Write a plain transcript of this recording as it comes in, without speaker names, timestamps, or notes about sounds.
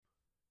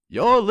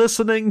You're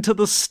listening to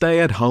the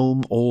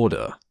Stay-at-Home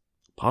Order,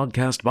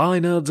 podcast by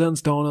Nerds and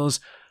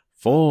Stoners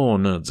for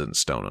Nerds and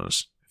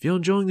Stoners. If you're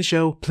enjoying the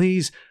show,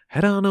 please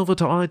head on over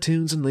to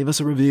iTunes and leave us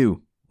a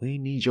review. We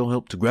need your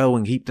help to grow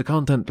and keep the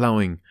content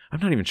flowing. I'm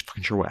not even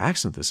fucking sure what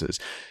accent this is.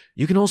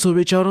 You can also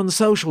reach out on the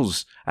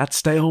socials at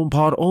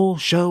StayHomePod or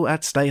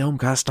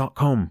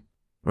show@stayhomecast.com.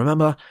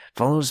 Remember,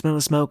 follow the smell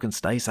of smoke and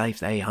stay safe,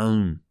 stay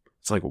home.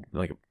 It's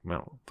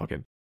well,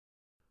 fucking...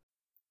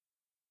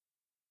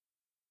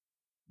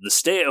 The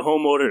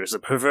Stay-at-Home Order is a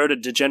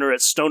perverted,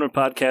 degenerate stoner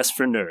podcast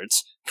for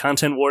nerds.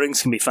 Content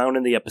warnings can be found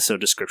in the episode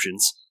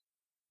descriptions.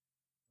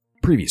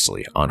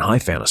 Previously on High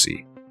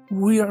Fantasy.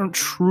 We aren't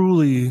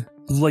truly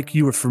like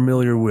you were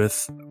familiar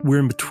with. We're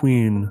in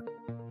between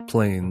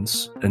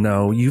planes, and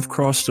now you've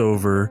crossed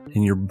over,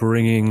 and you're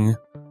bringing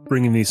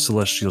these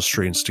celestial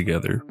strains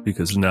together,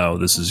 because now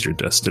this is your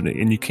destiny,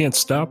 and you can't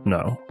stop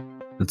now.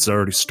 It's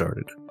already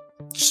started.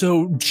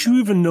 So, do you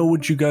even know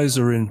what you guys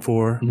are in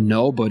for?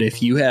 No, but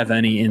if you have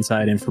any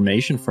inside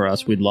information for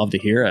us, we'd love to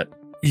hear it.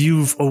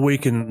 You've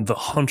awakened the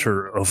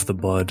Hunter of the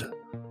Bud,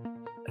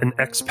 an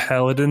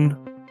ex-paladin,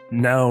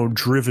 now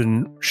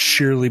driven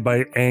sheerly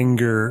by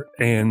anger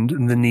and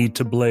the need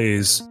to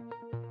blaze.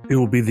 It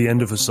will be the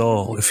end of us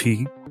all if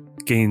he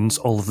gains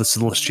all of the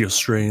celestial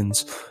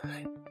strains.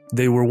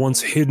 They were once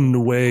hidden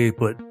away,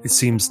 but it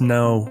seems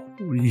now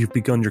you've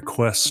begun your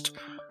quest.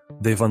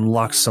 They've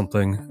unlocked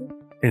something,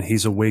 and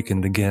he's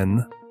awakened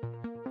again.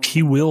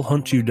 He will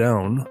hunt you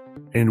down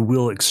and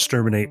will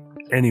exterminate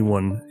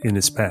anyone in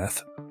his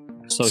path.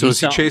 So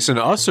is he chasing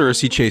us, or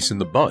is he chasing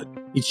the bud?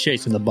 He's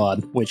chasing the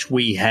bud, which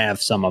we have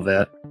some of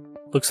it.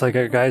 Looks like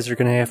our guys are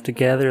going to have to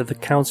gather the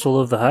Council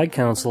of the High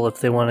Council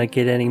if they want to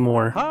get any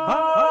more.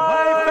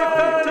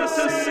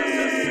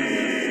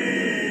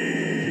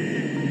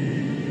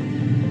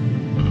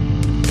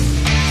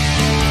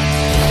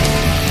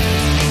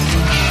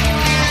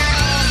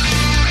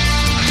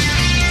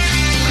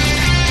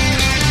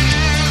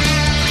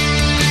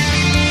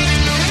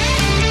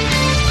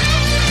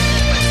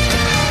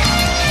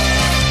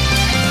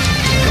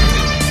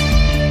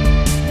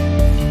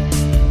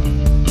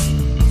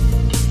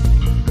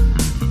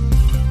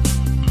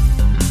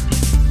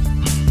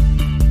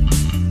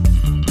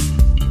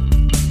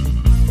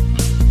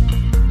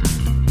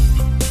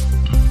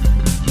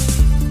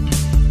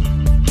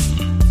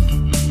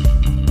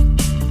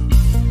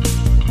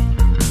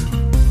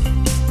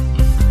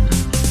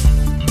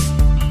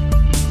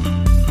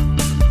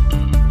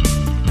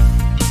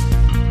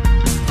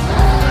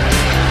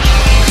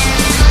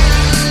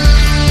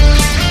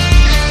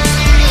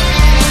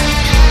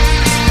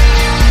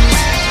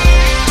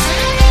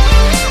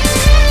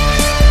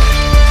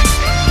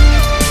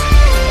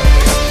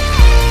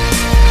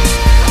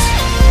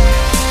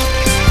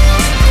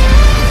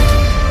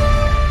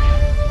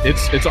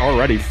 It's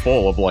already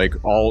full of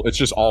it's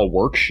just all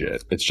work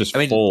shit. It's just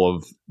full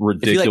of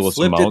ridiculous if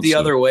you, amounts. Flipped it the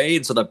other way,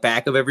 and so the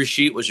back of every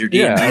sheet was your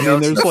D&D. Yeah, I mean,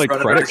 notes, there's like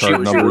credit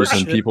card numbers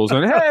and people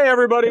saying, "Hey,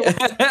 everybody,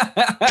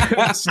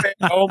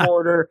 Stay-at-Home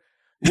Order.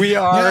 We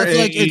are."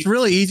 It's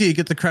really easy to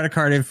get the credit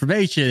card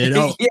information.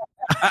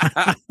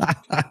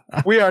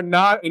 We are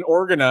not an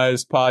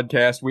organized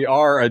podcast. We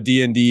are a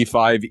D&D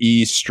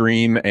 5e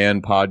stream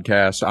and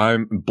podcast.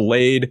 I'm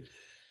Blade.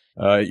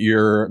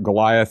 Your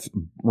Goliath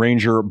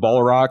Ranger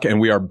Balrock, and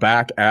we are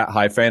back at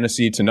High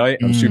Fantasy tonight.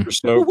 I'm super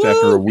stoked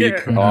after a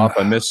week off.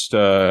 I missed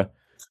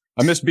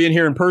being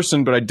here in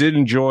person, but I did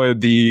enjoy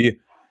the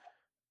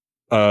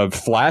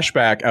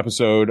flashback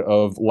episode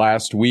of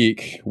last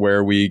week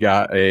where we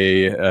got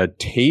a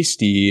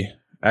tasty.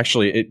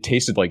 Actually, it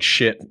tasted like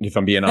shit, if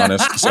I'm being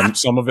honest.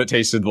 Some of it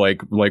tasted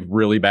like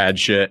really bad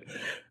shit.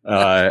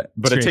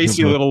 But a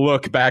tasty little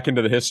look back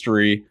into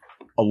the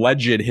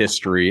alleged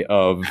history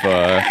of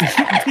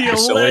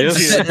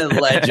Basilius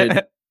alleged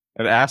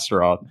and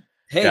Astaroth.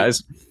 Hey,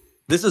 guys,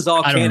 this is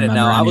all canon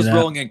now. I was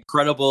rolling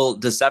incredible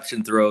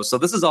deception throws, so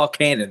this is all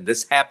canon.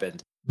 This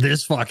happened.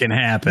 This fucking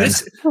happened.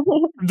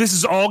 This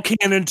is all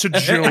canon to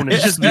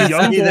Jonas, just the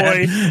young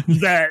boy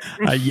that.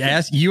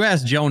 You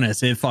asked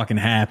Jonas, it fucking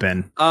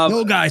happened.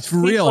 No, guys, for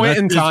real. At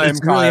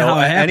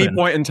any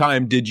point in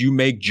time, did you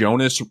make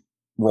Jonas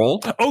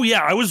roll? Oh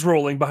yeah, I was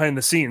rolling behind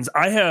the scenes.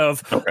 I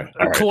have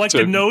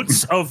collected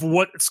notes of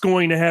what's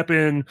going to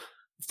happen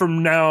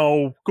from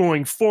now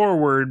going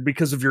forward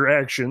because of your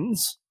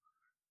actions.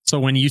 So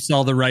when you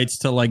sell the rights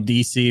to like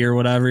DC or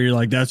whatever, you're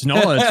like, that's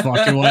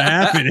fucking what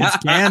happened. It's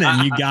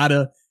canon.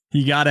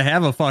 You gotta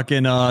have a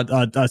fucking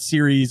a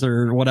series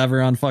or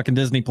whatever on fucking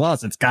Disney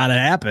Plus. It's gotta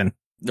happen.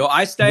 No,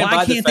 I stand by the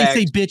fact. Why can't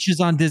they say bitches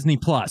on Disney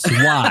Plus?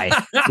 Why?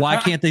 Why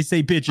can't they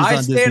say bitches on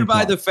Disney Plus? I stand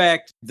by the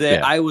fact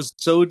that I was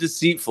so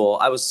deceitful.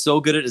 I was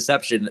so good at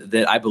deception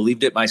that I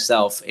believed it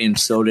myself, and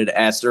so did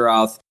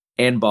Astaroth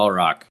and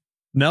Balrock.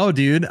 No,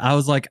 dude. I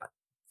was like,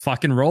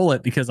 fucking roll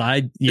it, because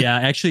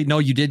actually, no,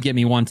 you did get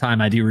me one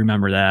time. I do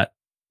remember that.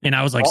 And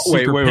I was like,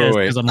 super pissed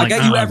because I'm like, I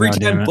got you every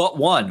time but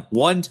one.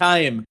 One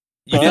time.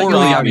 You didn't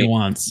got me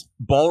once.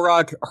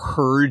 Balrock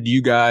heard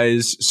you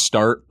guys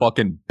start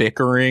fucking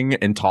bickering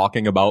and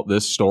talking about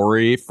this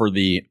story for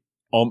the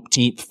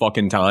umpteenth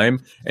fucking time,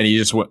 and he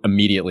just went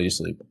immediately to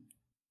sleep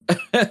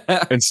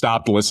and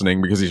stopped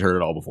listening because he's heard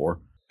it all before.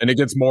 And it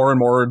gets more and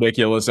more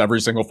ridiculous every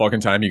single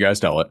fucking time you guys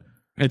tell it.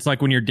 It's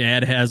like when your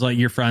dad has like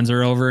your friends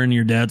are over and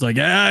your dad's like,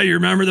 you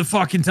remember the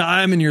fucking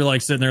time? And you're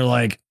like sitting there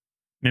like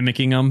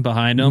mimicking them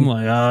behind him.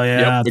 Like, oh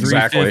yeah, Yep,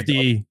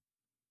 exactly.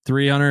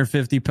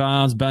 350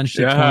 pounds, benched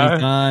it 20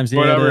 times.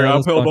 Whatever, Yeah,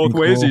 uphill both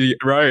ways.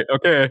 Right,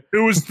 okay. It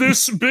was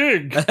this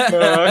big.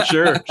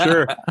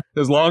 Sure.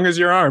 As long as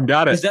your arm,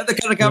 got it. Is that the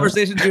kind of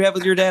conversations you have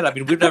with your dad? I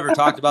mean, we've never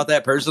talked about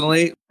that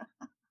personally.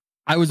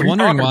 I was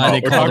wondering why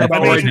they called talking it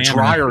about like hammer.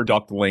 dryer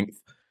duct length.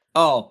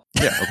 Oh,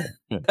 Yeah, okay.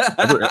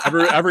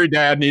 Yeah. Every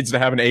dad needs to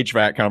have an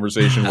HVAC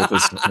conversation with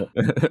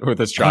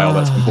his child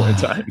at some point in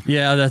time.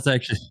 Yeah, that's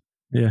actually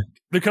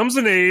There comes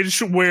an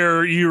age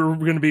where you're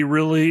going to be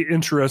really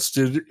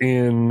interested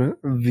in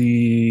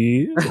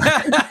the.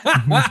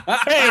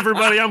 Hey,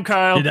 everybody, I'm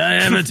Kyle. Did I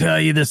ever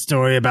tell you the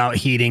story about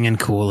heating and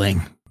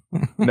cooling?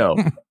 No,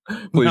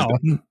 please.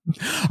 No.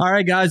 All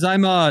right, guys,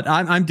 I'm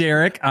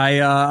Derek.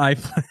 I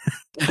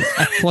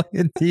play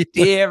a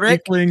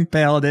tiefling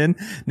paladin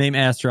named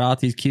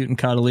Astaroth. He's cute and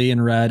cuddly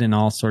and red and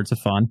all sorts of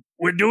fun.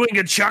 We're doing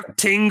a Chuck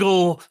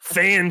Tingle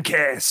fan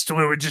cast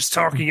where we're just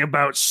talking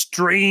about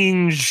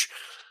strange.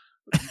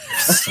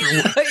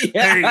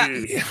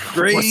 Hey,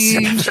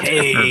 strange.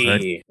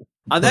 Hey.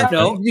 On that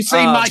note, You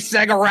seen my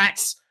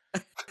cigarettes?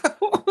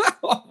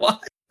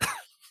 What?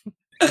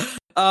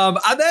 On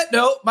that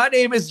note, my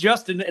name is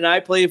Justin, and I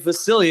play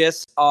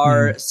Vasilius,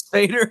 our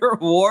Satyr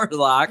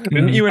Warlock.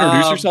 Didn't you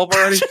introduce yourself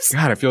already?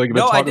 God, I feel like you've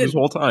been talking this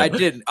whole time. I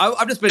didn't.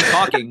 I've just been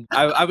talking.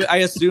 I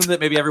assume that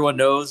maybe everyone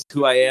knows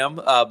who I am,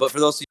 but for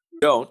those who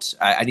don't,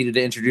 I needed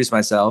to introduce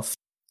myself.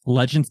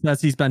 Legend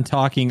says he's been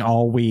talking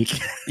all week.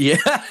 Yeah,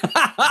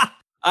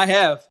 I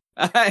have.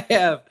 I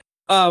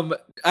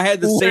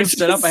had the same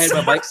setup. I had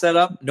my mic set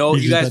up. No,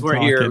 He's you guys just weren't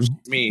been here. It was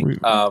talking.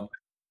 me.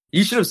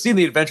 You should have seen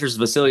the adventures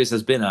Vasilius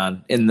has been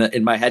on in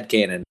my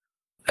headcanon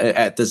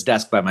at this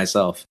desk by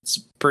myself. It's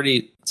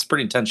pretty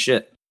intense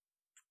shit.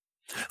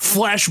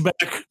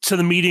 flashback to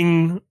the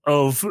meeting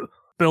of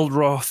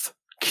Beldroth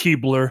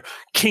Keebler,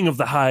 King of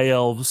the High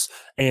Elves,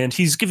 and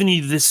he's given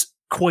you this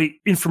quite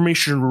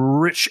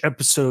information-rich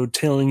episode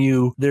telling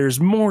you there's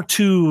more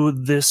to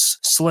this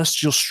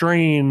celestial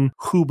strain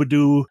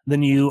hoobadoo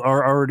than you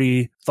are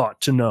already thought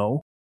to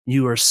know.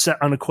 You are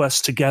set on a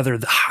quest to gather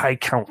the High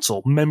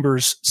Council,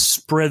 members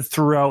spread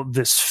throughout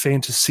this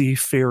fantasy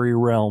fairy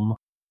realm.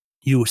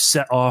 You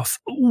set off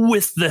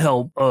with the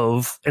help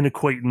of an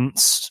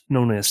acquaintance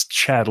known as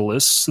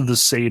Chatulus, the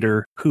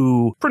satyr,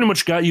 who pretty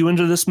much got you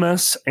into this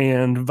mess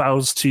and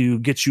vows to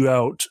get you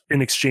out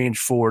in exchange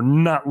for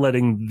not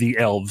letting the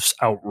elves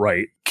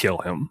outright kill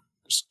him.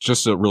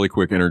 Just a really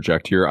quick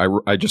interject here.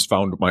 I just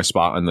found my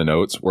spot in the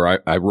notes where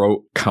I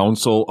wrote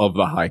Council of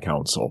the High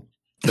Council.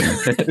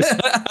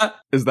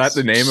 Is that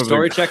the name of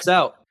Story checks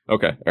out.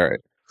 Okay, all right.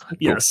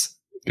 Yes.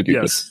 Good.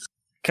 Yes.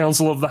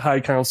 Council of the High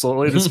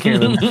Council. It is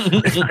canon.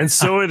 And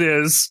so it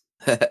is.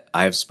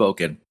 I have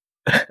spoken.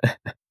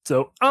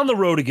 So on the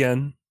road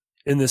again,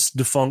 in this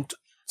defunct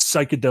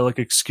psychedelic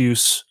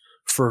excuse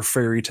for a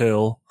fairy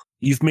tale,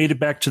 you've made it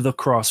back to the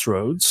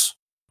crossroads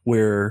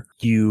where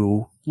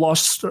you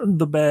lost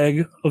the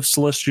bag of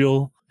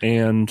Celestial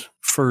and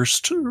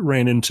first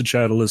ran into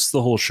Chatulus,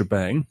 the whole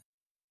shebang.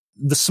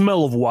 The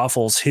smell of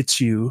waffles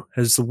hits you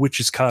as the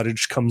witch's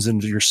cottage comes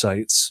into your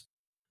sights.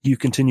 You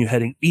continue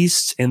heading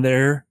east and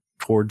there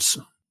towards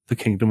the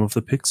kingdom of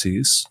the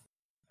Pixies.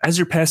 As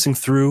you're passing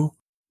through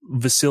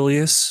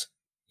Vasilius,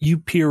 you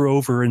peer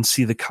over and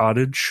see the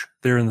cottage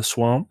there in the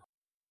swamp.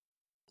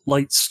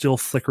 Lights still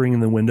flickering in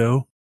the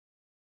window,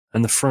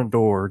 and the front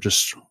door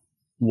just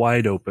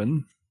wide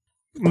open.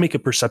 Make a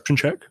perception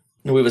check.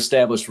 We've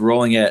established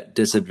rolling at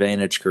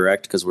disadvantage,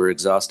 correct? Because we're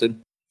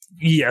exhausted.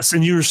 Yes,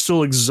 and you're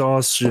still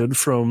exhausted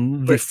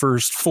from the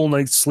first full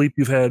night's sleep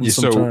you've had in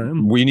some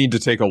time. We need to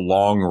take a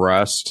long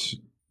rest.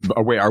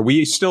 Wait, are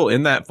we still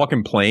in that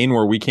fucking plane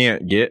where we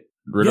can't get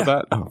rid of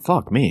that? Oh,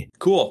 fuck me.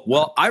 Cool.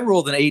 Well, I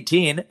rolled an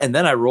 18 and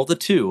then I rolled a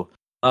 2.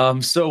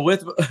 So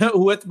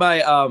with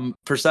my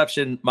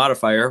perception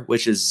modifier,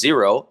 which is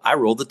 0, I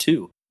rolled a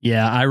 2.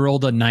 Yeah, I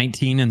rolled a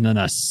 19 and then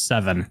a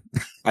 7.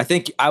 I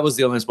think I was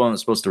the only one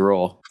that's supposed to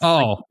roll.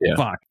 Oh, Yeah.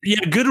 fuck.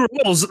 Yeah, good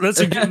rolls. That's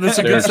a good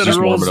set Just of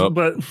rolls. warm it up.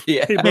 But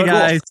Yeah. hey, Hey, bud,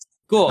 guys.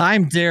 Cool.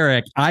 I'm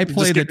Derek. I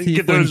play the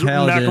get those, Tiefling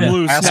knock 'em Paladin.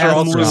 loose. Astaroth's Knock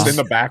 'em just loose. in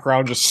the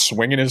background, just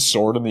swinging his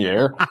sword in the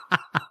air.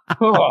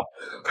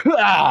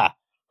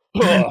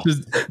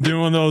 Just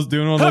doing one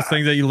of those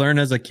things that you learn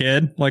as a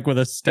kid, like with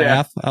a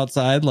staff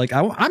outside. Like,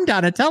 I'm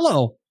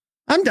Donatello.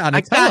 I'm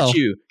Donatello.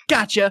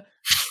 Gotcha.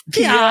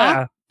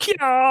 Yeah.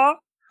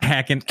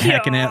 Hacking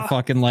at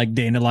fucking like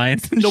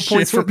dandelions. and No shit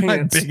points for with my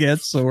pants. big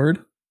ass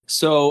sword.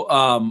 So,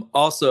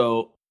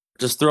 also,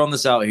 just throwing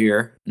this out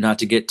here, not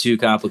to get too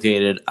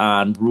complicated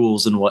on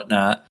rules and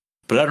whatnot,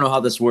 but I don't know how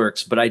this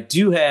works, but I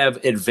do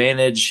have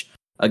advantage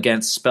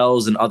against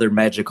spells and other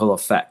magical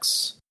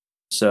effects.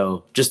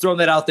 So just throwing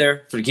that out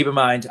there for to keep in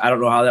mind. I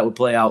don't know how that would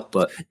play out,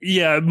 but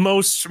Yeah,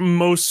 most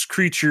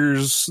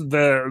creatures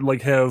that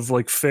like have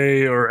like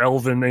Fey or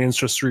Elven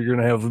ancestry are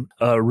going to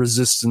have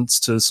resistance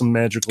to some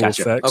magical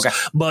effects. Okay.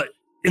 But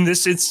in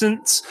this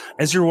instance,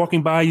 as you're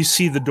walking by, you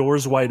see the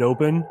doors wide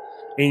open,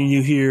 and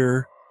you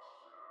hear.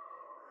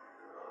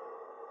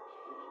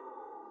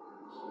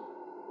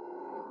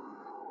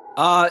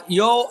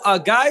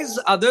 Guys,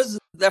 there's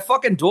that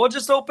fucking door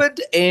just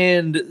opened,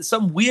 and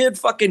some weird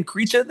fucking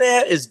creature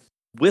there is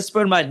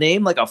whispering my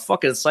name like a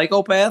fucking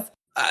psychopath.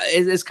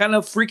 It's kind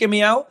of freaking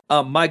me out.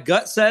 My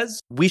gut says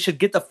we should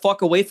get the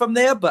fuck away from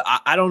there, but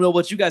I don't know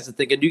what you guys are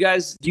thinking. Do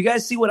you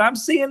guys see what I'm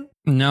seeing?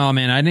 No,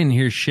 man, I didn't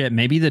hear shit.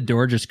 Maybe the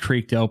door just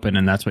creaked open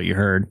and that's what you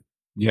heard.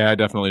 Yeah, I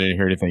definitely didn't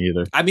hear anything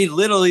either. I mean,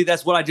 literally,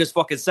 that's what I just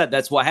fucking said.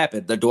 That's what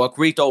happened. The door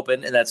creaked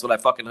open, and that's what I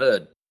fucking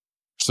heard.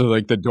 So,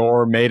 like, the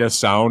door made a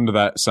sound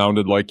that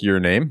sounded like your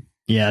name?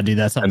 Yeah, dude,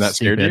 that sounds And that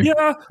scared you?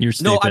 Yeah. You're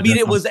stupid. No, I mean, That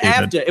it was sounds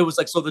stupid. after. It was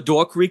like, so the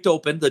door creaked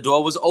open, the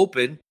door was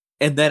open,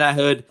 and then I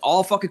heard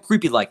all fucking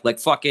creepy like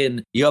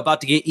fucking, you're about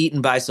to get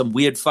eaten by some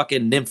weird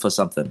fucking nymph or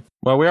something.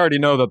 Well, we already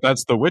know that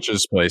that's the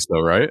witch's place,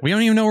 though, right? We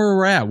don't even know where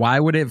we're at. Why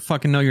would it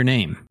fucking know your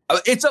name? I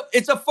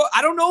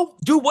don't know,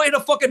 dude, we're in a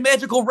fucking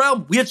magical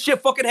realm. Weird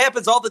shit fucking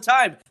happens all the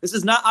time. This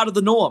is not out of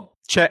the norm.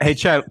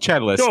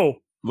 Chadless. Go.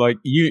 Like,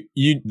 you,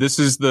 this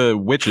is the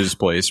witch's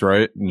place,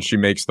 right? And she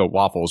makes the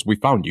waffles. We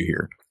found you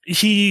here.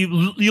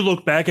 You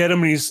look back at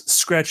him and he's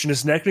scratching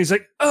his neck and he's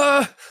like,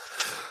 yeah,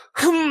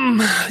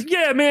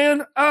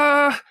 man.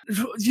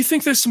 You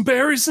think there's some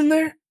berries in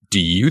there? Do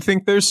you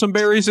think there's some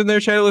berries in there,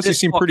 Chadless? You This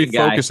seem pretty fucking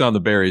guy. focused on the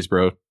berries,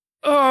 bro.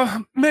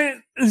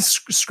 Man, and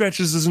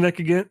scratches his neck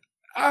again.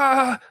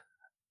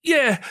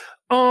 Yeah.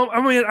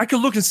 I mean, I could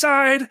look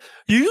inside.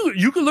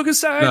 You can look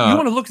inside. No. You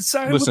want to look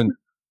inside? Listen,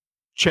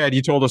 Chad,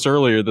 you told us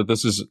earlier that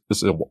this is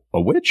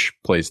a witch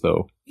place,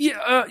 though.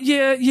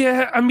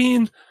 Yeah. I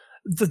mean,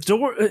 the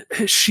door.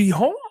 Is she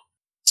home?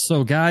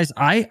 So, guys,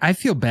 I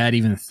feel bad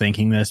even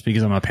thinking this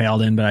because I'm a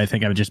paladin, but I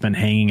think I've just been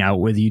hanging out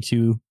with you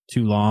too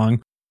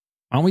long.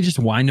 Why don't we just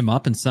wind him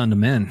up and send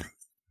him in?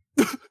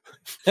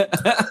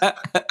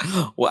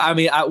 Well, I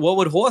mean, what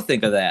would Whore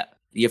think of that?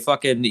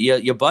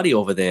 Your buddy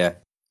over there.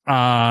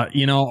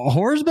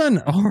 Whore's been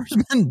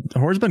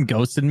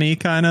ghosting me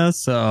kind of,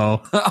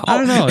 so I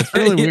don't know. It's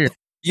really weird.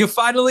 You're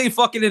finally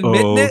fucking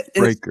admitting it.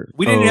 Breaker.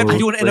 We didn't have to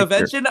do an Breaker.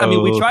 intervention. I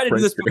mean, we tried to do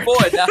this Breaker.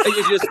 before, and now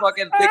you're just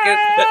fucking thinking.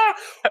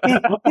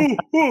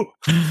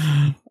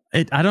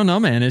 I don't know,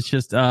 man. It's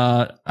just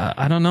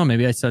I don't know.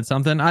 Maybe I said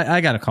something.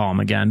 I gotta call him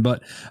again,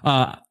 but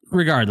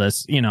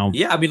regardless,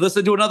 Yeah, I mean,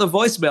 listen to another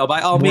voicemail by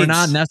all means. we're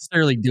not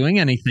necessarily doing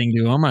anything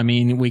to him. I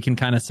mean, we can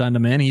kind of send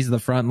him in. He's the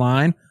front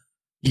line.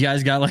 You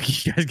guys got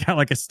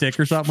like a stick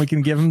or something we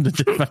can give him to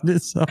defend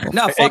himself?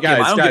 No, Hey, fuck him. guys,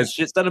 I don't give a guys.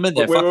 shit. Send him in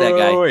there. Wait, Fuck that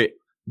guy. Wait.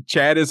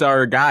 Chad is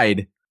our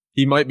guide.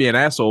 He might be an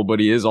asshole, but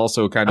he is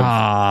also kind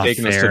of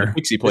taking us to the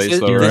Pixie place, This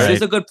though, is right?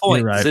 a good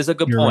point. You're right. This is a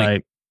good You're point.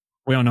 right.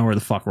 We don't know where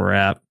the fuck we're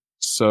at.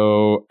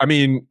 So, I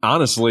mean,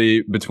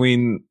 honestly,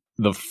 between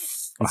the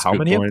That's a how good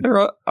many point. of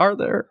there are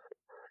there?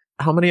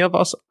 How many of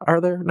us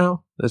are there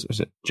now? Is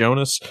it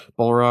Jonas,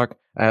 Bulrock,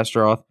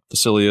 Astroth,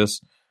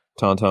 Basilius,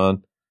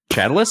 Tauntaun,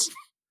 Chadless?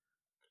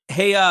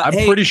 Hey, I'm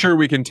hey, pretty sure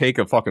we can take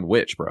a fucking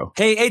witch, bro.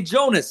 hey,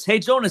 Jonas, you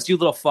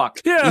little fuck.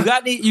 Yeah.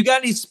 You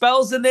got any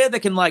spells in there that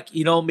can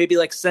maybe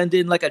send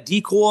in like a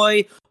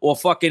decoy or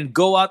fucking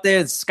go out there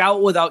and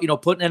scout without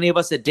putting any of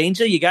us at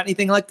danger? You got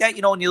anything like that? In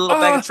your little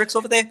bag of tricks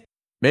over there?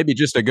 Maybe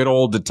just a good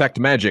old detect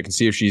magic and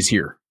see if she's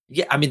here.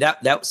 Yeah, I mean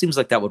that seems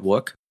like that would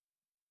work.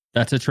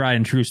 That's a tried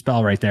and true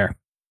spell right there.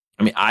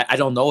 I mean, I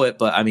don't know it,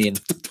 but I mean,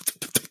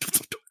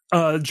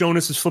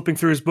 Jonas is flipping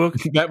through his book.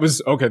 That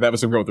was him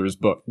going through his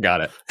book.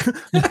 Got it.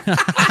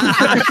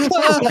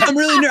 I'm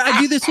really I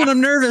do this when I'm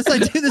nervous. I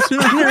do this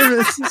when I'm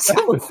nervous.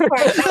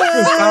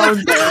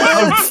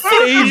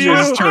 Page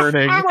is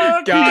turning.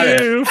 Got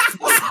it.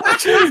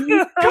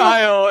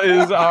 Kyle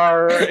is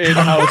our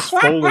in-house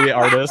Foley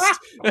artist.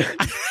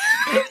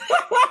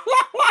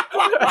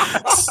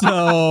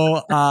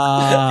 So,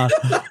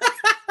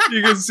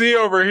 You can see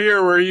over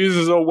here where he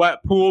uses a wet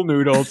pool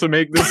noodle to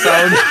make the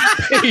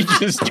sound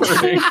pages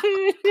turning.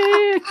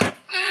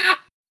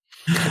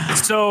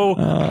 So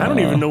I don't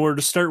even know where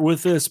to start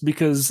with this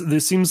because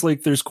this seems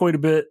like there's quite a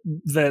bit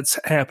that's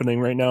happening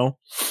right now.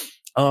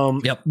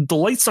 Yep. The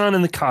light's on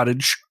in the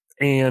cottage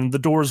and the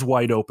door's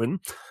wide open.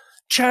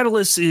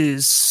 Chadless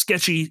is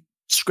sketchy,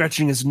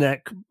 scratching his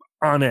neck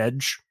on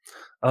edge.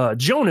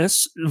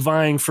 Jonas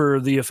vying for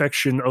the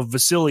affection of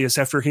Basilius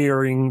after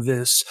hearing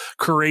this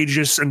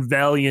courageous and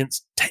valiant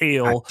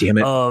tale God damn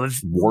it. of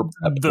Warped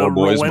that the poor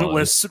boy's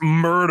relentless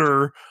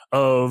murder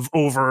of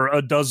over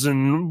a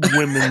dozen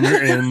women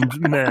and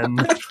men.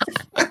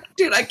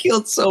 dude, I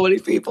killed so many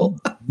people.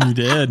 you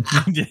did.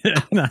 You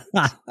did.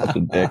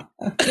 Fucking dick.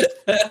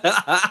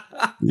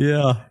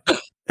 Yeah.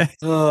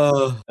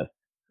 Oh.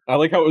 I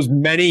like how it was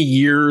many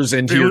years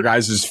into your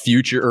guys'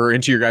 future, or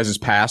into your guys'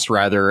 past,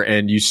 rather,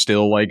 and you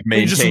still like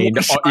maintained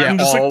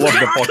all of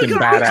the fucking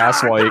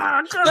badass like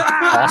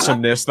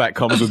awesomeness that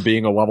comes with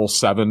being a level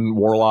 7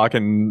 warlock.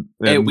 And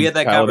hey, we had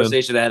that paladin.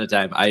 conversation ahead of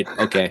time.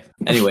 Okay.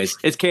 Anyways,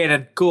 it's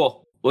canon.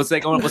 Cool. What's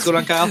going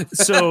on, Kyle?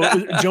 So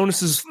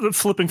Jonas is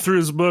flipping through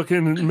his book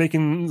and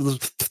making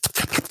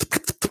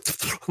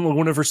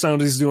whatever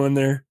sound he's doing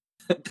there,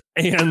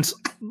 and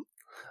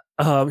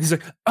he's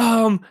like,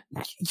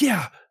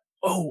 yeah.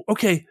 Oh,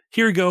 okay,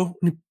 here we go.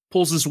 And he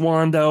pulls his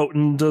wand out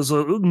and does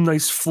a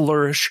nice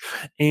flourish,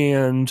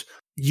 and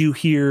you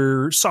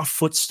hear soft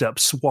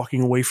footsteps walking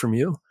away from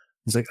you.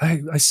 He's like,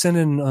 I sent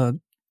in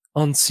an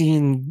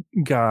unseen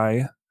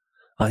guy.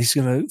 He's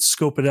going to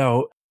scope it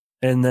out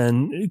and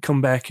then come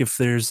back if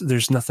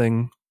there's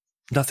nothing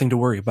to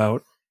worry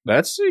about.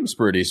 That seems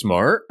pretty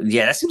smart.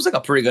 Yeah, that seems like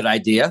a pretty good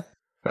idea.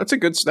 That's a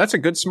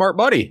good smart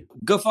buddy.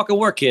 Good fucking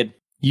work, kid.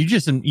 You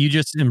just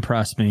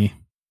impress me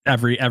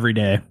every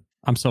day.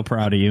 I'm so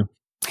proud of you.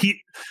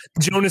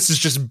 Jonas is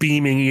just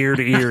beaming ear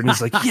to ear, and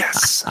he's like,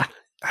 "Yes,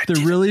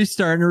 they're really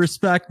starting to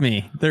respect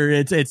me.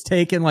 It's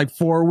taken like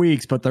 4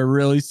 weeks, but they're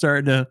really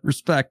starting to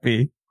respect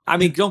me." I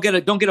mean, don't get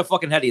a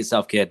fucking head of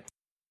yourself, kid.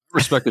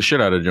 Respect the shit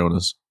out of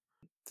Jonas.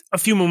 A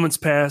few moments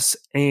pass,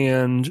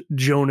 and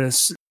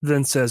Jonas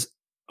then says,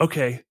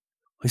 "Okay."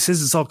 He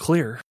says it's all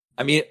clear.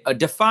 I mean,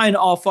 define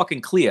all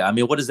fucking clear. I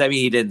mean, what does that mean?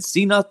 He didn't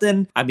see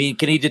nothing? I mean,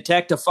 can he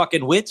detect a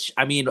fucking witch?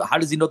 I mean, how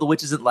does he know the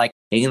witch isn't like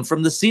hanging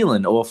from the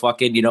ceiling or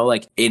fucking,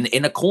 like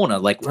in a corner,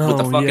 like with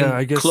the fucking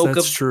I guess cloak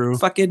that's of true.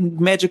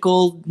 Fucking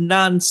magical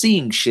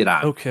non-seeing shit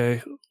on?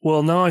 Okay.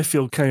 Well, now I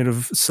feel kind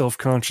of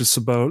self-conscious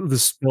about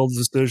this spell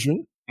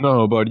decision.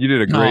 No, bud, you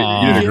did a great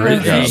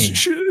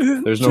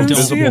job. There's no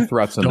visible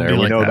threats in there.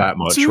 We know that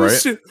much,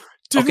 right?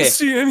 Didn't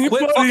see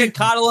anybody. Quit fucking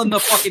coddling the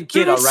fucking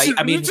kid, all right?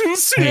 I mean, didn't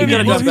see Hey,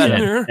 man, anybody he's a in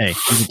kid. there. Hey,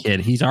 he's a kid.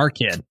 He's our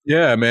kid.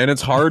 Yeah, man,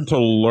 it's hard to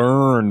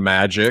learn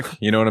magic.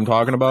 You know what I'm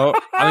talking about?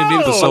 I mean,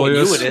 maybe fucking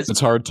you it is. It's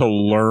hard to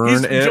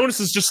learn it. Jonas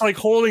is just like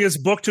holding his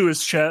book to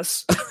his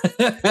chest.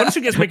 Why don't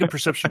you guys make a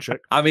perception check?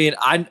 I mean,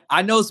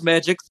 I knows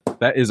magic.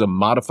 That is a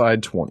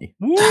modified 20.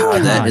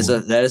 That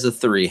is a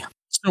 3.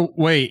 So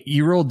wait,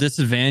 you rolled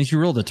disadvantage. You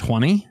rolled a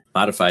 20.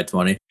 Modified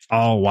 20.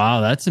 Oh wow,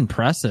 that's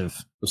impressive.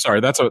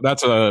 Sorry, that's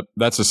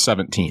a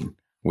 17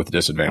 with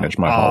disadvantage.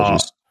 My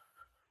apologies.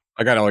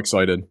 I got all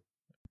excited.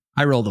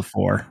 I rolled a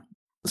 4.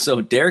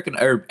 So Derek and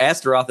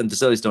Astaroth and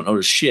Facilities don't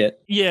notice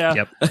shit. Yeah.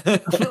 Yep.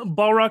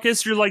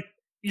 Balrockus, you're like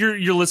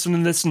you're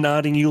listening to this,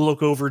 nodding. You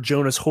look over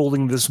Jonas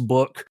holding this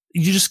book.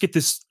 You just get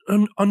this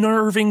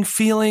unnerving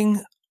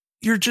feeling.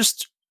 You're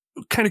just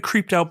kind of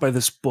creeped out by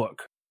this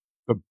book.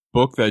 The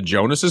book that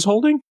Jonas is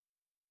holding?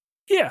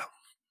 Yeah.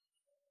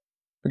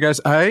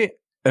 Guys, I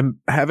am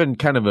having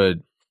kind of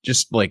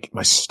just like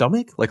my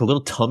stomach, like a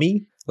little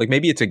tummy. Like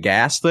maybe it's a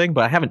gas thing,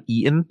 but I haven't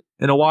eaten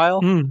in a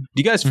while. Do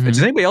you guys,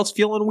 does anybody else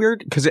feeling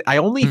weird? Because I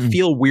only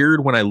feel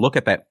weird when I look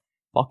at that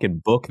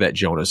fucking book that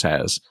Jonas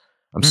has.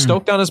 I'm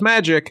stoked on his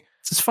magic.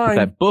 It's fine.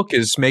 That book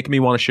is making me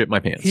want to shit my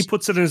pants. He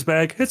puts it in his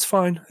bag. It's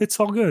fine. It's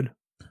all good.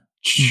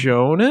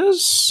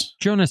 Jonas,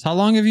 how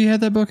long have you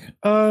had that book?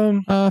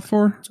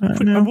 For?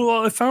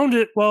 Well, I found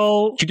it.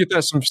 Well, did you get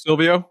that from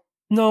Silvio?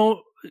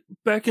 No,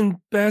 back in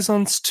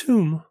Bazon's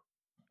tomb.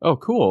 Oh,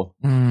 cool.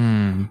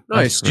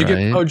 Nice. Did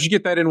you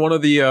get that in one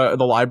of the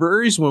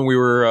libraries when we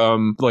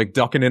were like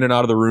ducking in and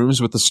out of the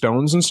rooms with the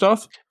stones and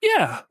stuff?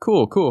 Yeah.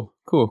 Cool.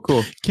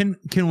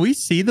 Can we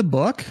see the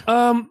book?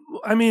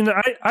 I mean,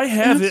 I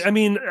have it. I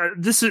mean,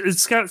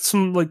 it's got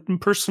some like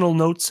personal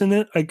notes in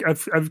it.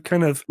 I've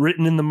kind of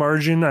written in the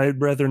margin.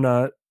 I'd rather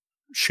not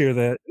share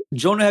that.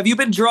 Jonah, have you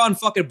been drawing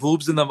fucking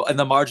boobs in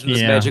the margin of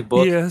this magic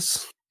book?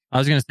 Yes. I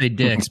was going to say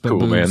dicks, but cool,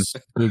 boobs, man.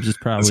 Boobs is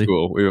probably That's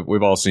cool.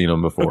 We've all seen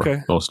them before.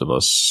 Okay. Most of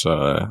us.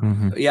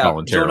 Yeah,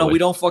 voluntarily. Jonah, we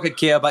don't fucking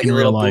care about your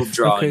little boob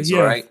drawings,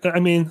 all right?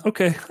 I mean,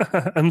 okay.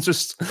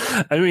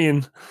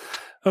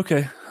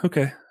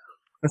 Okay.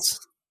 That's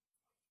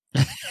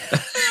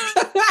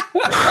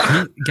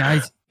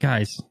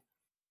guys,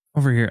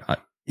 over here.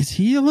 Is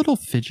he a little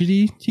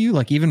fidgety to you?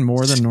 Like even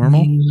more than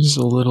normal? He's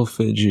a little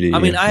fidgety. I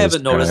mean, I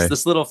haven't noticed.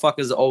 This little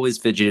fucker's always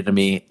fidgety to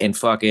me and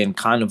fucking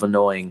kind of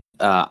annoying.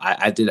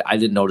 I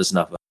didn't notice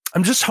nothing.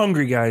 I'm just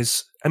hungry,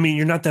 guys. I mean,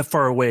 you're not that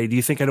far away. Do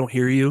you think I don't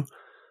hear you?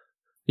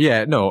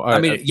 Yeah, no.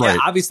 Right.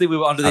 Obviously we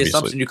were under the Obviously.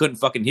 assumption you couldn't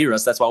fucking hear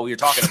us. That's why we were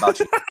talking about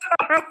you.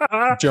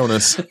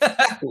 Jonas,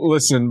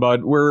 listen,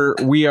 bud.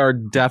 We are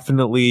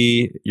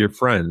definitely your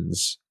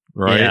friends,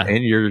 right? Yeah.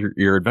 And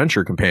your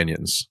adventure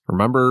companions.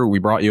 Remember, we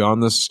brought you on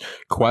this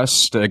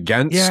quest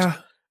against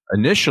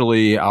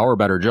initially our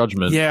better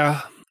judgment.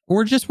 Yeah.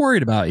 We're just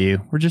worried about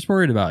you.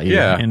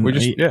 Yeah,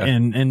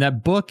 and and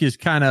that book is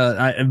kind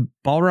of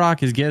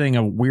Balrock is getting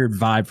a weird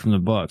vibe from the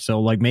book.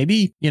 So like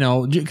maybe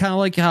kind of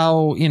like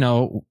how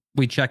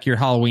we check your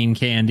Halloween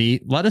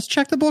candy. Let us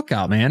check the book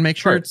out, man. Make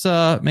sure it's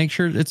all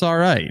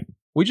right.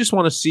 We just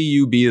want to see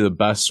you be the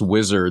best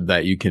wizard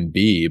that you can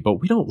be, but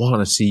we don't want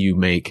to see you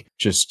make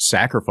just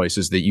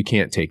sacrifices that you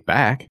can't take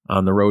back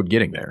on the road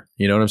getting there.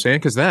 You know what I'm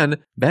saying? Because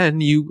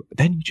then you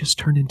just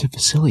turn into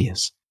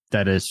Vasilius.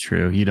 That is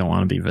true. You don't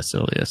want to be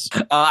Vasilius.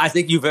 I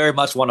think you very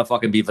much want to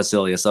fucking be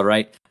Vasilius, all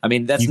right? I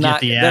mean, that's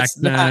not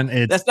going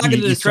to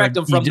distract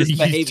him from this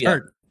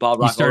behavior.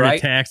 You start a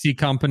taxi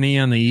company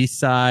on the east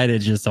side.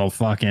 It's just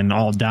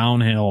all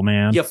downhill,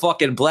 man. You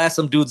fucking blast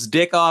some dude's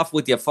dick off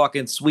with your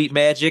fucking sweet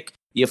magic.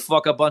 You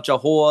fuck a bunch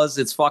of whores.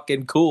 It's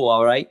fucking cool,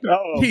 all right?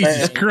 Oh,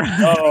 Jesus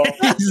Christ. Oh,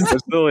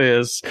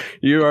 Vasilius,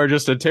 you are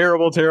just a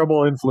terrible,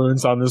 terrible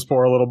influence on this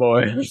poor little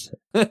boy.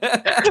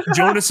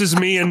 Jonas is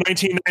me in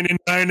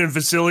 1999, and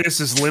Vasilius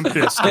is Limp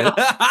Bizkit.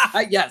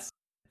 Yes,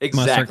 I'm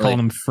gonna start exactly. calling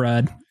him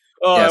Fred.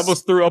 Oh, Yes. I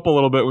almost threw up a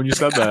little bit when you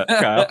said that,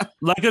 Kyle.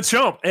 Like a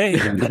chump. Hey.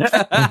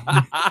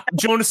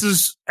 Jonas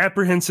is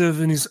apprehensive,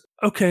 and he's,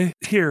 okay,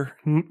 here.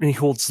 And he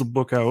holds the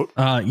book out.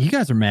 You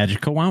guys are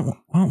magical. Why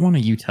don't one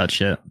of you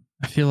touch it?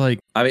 I feel like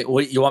I mean,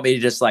 what, you want me to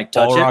just like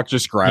touch Balrock it?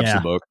 just grabs Yeah.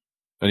 the book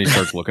and he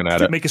starts looking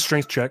at it. Make a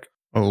strength check.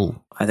 I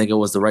think it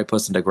was the right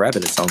person to grab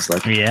it. It sounds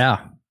like. yeah.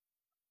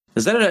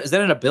 Is that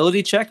an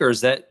ability check, or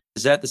is that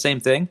the same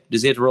thing?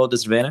 Does he have to roll a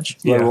disadvantage?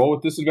 Do I roll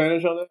with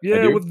disadvantage on that? I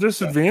Yeah, do? with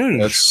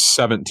disadvantage. That's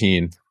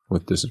 17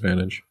 with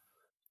disadvantage.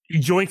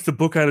 You yoink the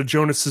book out of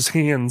Jonas's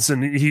hands,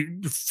 and he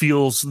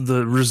feels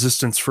the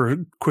resistance for a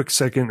quick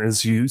second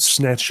as you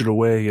snatch it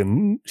away,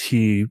 and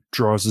he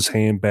draws his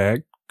hand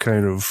back,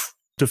 kind of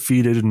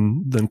defeated,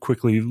 and then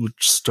quickly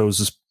stows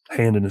his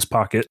hand in his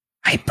pocket.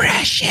 My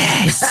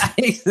precious.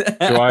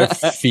 Do I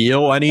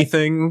feel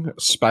anything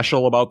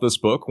special about this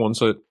book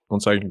once I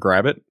can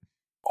grab it?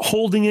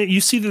 Holding it,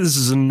 you see that this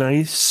is a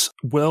nice,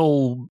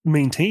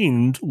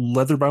 well-maintained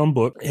leather-bound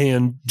book.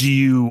 And do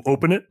you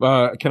open it?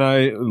 Can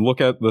I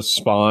look at the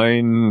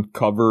spine,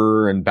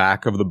 cover, and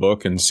back of the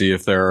book and see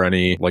if there are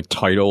any like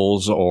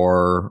titles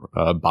or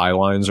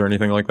bylines or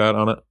anything like that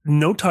on it?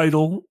 No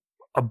title,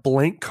 a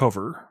blank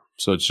cover.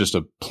 So it's just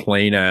a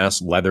plain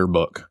ass leather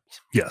book.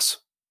 Yes.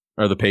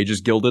 Are the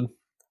pages gilded?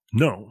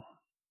 No.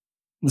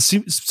 It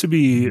seems to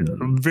be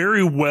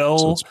very well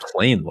So it's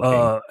plain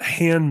looking.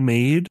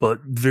 handmade, but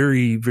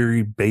very,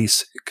 very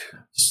basic.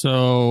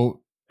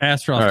 So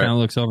Astaroth All right. kind of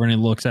looks over and he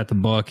looks at the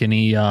book and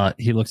he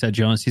looks at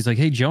Jonas. He's like,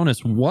 "Hey,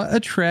 Jonas, what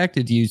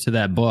attracted you to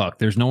that book?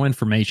 There's no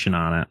information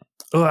on it."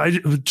 I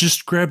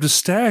just grabbed a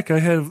stack. I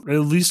have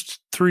at least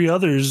 3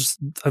 others.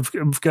 I've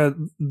got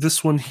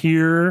this one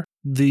here,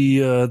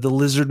 the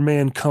Lizard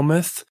Man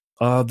Cometh.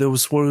 There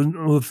was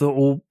one with the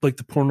old, like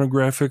the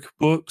pornographic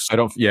books.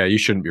 You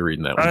shouldn't be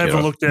reading that one. I haven't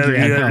Caleb. looked at it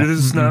Yeah, yet. no. It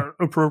is not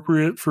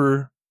appropriate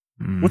for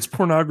what's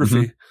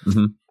pornography.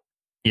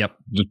 Yep.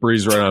 Just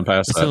breeze right on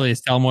past that.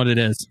 Vasilius, tell him what it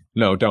is.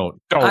 No,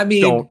 don't. I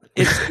mean, don't.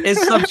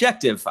 it's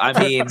subjective. I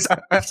mean,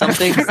 some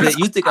things that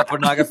you think of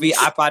pornography,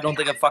 I don't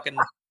think of fucking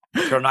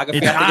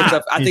pornography.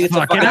 I think it's a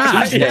fucking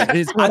Tuesday.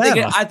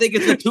 I think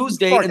it's a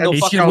Tuesday in the He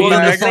fucking should be in world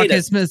the of fucking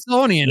Satan.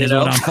 Smithsonian, is You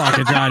know? what I'm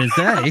fucking trying to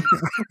say.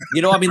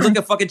 You know, I mean, look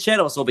at fucking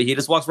Chados over here. He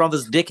just walks around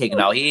with his dick hanging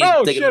out. He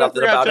ain't thinking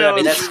nothing about it. I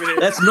mean,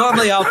 that's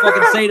normally how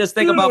fucking Sadists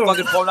think about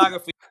fucking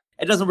pornography.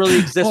 It doesn't really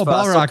exist for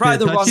us. So Balrock, probably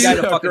the touch wrong you? guy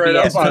to fucking Right be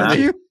up asking on that.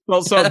 you.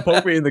 Well, son,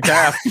 poke me in the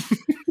calf.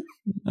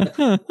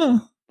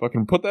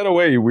 Fucking put that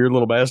away, you weird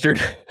little bastard.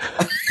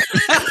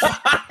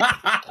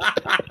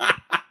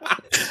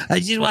 I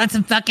just want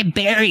some fucking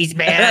berries,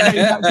 man.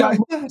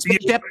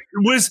 The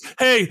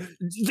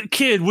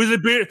kid with the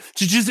bear?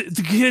 Did you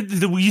the kid?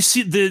 You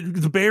see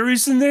the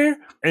berries in there?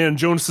 And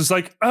Jonas is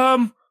like,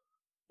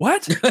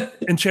 what?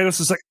 And Chadlis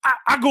is like,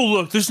 I go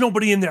look. There's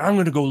nobody in there. I'm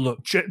going to go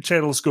look.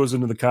 Chadlis goes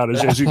into the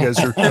cottage as you guys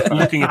are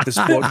looking at this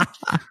book.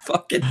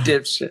 Fucking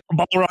dipshit.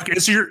 Balrock,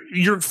 as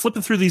you're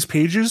flipping through these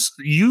pages,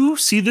 you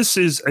see this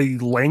is a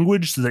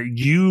language that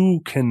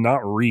you cannot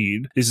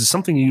read. This is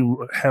something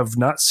you have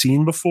not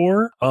seen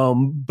before.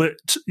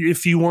 But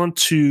if you want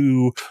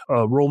to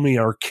roll me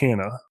an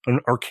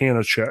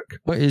Arcana check.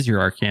 What is your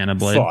Arcana,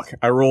 Blade? Fuck.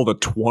 I rolled a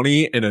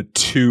 20 and a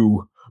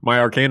 2. My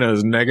Arcana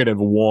is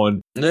 -1.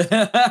 There we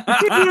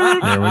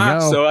go.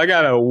 So I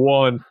got a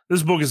 1.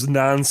 This book is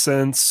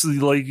nonsense.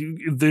 Like,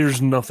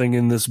 there's nothing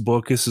in this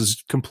book. This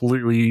is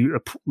completely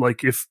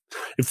like if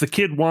the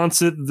kid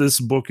wants it,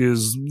 this book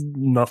is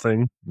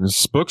nothing.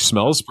 This book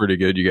smells pretty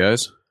good, you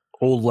guys.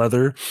 Old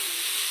leather.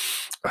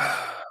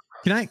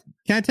 Can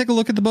I take a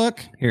look at the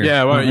book? Here,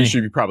 Yeah, well, let you me-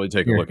 should probably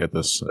take a Here. look at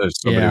this.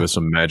 There's somebody Yeah. with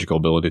some magical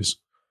abilities.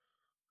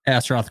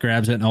 Astaroth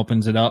grabs it and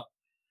opens it up,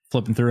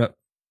 flipping through it.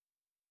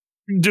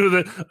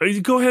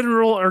 Go ahead and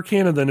roll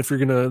Arcana then if you're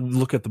gonna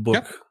look at the book.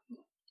 Yep.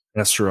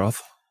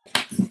 Astaroth.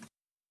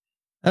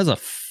 That's a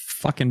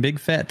fucking big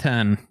fat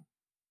 10.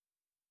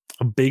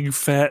 A big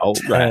fat All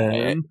 10.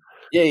 right. A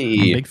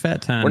Yay. big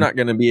fat 10. We're not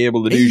going to be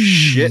able to do Hey.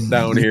 shit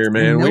down here,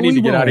 man. No, we need to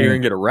we get out of here won't.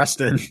 and get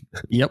arrested.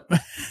 Yep.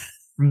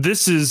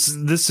 This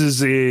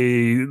is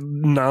a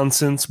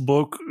nonsense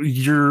book.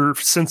 You're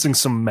sensing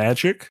some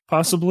magic,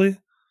 possibly.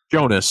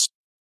 Jonas,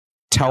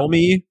 tell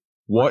me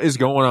what is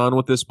going on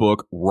with this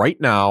book right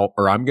now,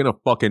 or I'm going to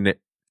fucking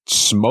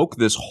smoke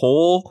this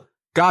whole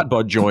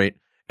godbud joint,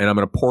 and I'm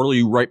going to portal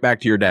you right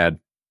back to your dad.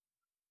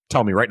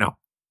 Tell me right now.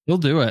 He'll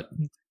do it.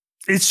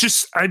 It's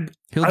just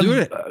He'll do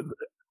it.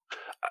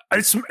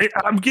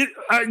 I'm getting.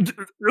 I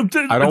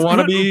don't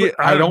want to be.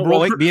 I don't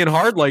like being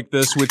hard like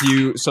this with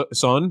you,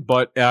 son.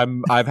 But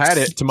I've had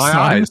it to my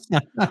eyes.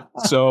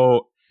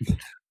 So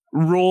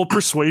roll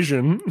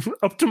persuasion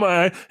up to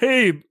my eye.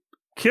 Hey,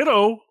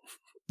 kiddo,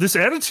 this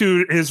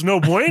attitude is no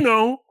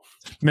bueno,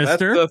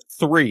 Mister. That's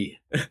a 3.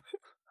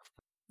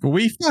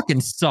 We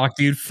fucking suck,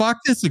 dude. Fuck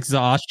this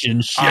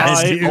exhaustion shit.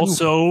 I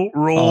also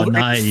rolled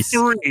nice.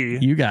 3.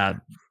 You got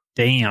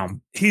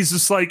damn. He's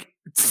just like,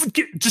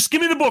 just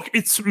give me the book.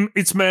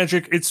 It's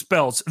magic. It's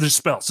spells. There's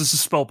spells. This is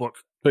a spell book.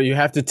 But you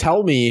have to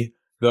tell me,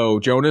 though,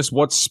 Jonas,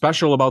 what's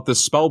special about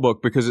this spell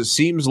book? Because it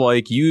seems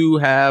like you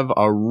have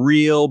a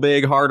real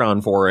big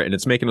hard-on for it, and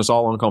it's making us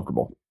all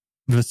uncomfortable.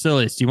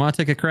 Vasilius, do you want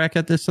to take a crack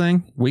at this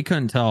thing? We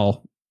couldn't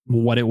tell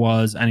what it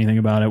was, anything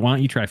about it. Why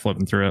don't you try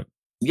flipping through it?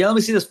 Yeah, let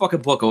me see this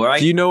fucking book, all right?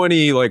 Do you know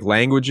any, like,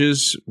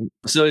 languages?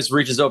 So he just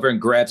reaches over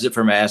and grabs it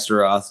from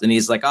Astaroth, and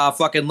he's like,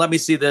 fucking let me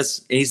see this.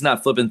 And he's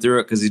not flipping through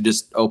it because he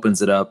just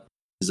opens it up.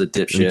 He's a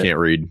dipshit. You can't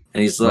read.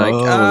 And he's like,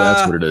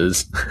 that's what it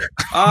is.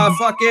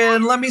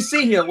 Fucking let me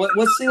see here.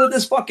 Let's see what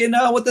this fucking,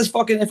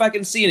 if I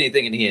can see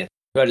anything in here.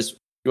 Do I just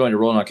going to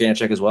roll an Arcana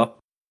check as well?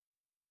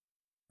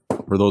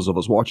 For those of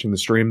us watching the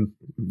stream,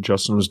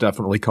 Justin was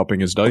definitely cupping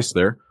his dice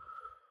there.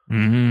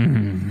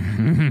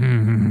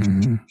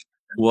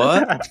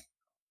 What?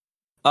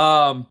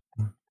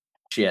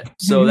 Shit.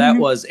 So that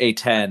was a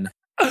 10.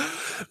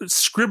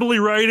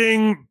 Scribbly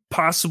writing,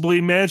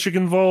 possibly magic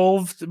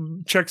involved.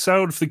 Checks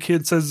out. If the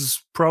kid says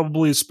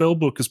probably a spell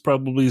book, is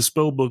probably a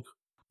spell book.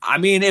 I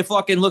mean, it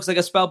fucking looks like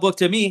a spell book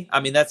to me.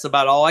 I mean, that's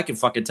about all I can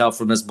fucking tell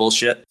from this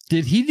bullshit.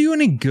 Did he do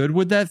any good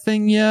with that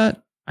thing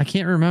yet? I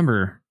can't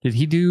remember. Did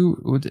he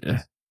do?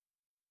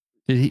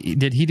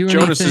 Did he do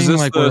Jonas, anything?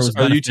 is this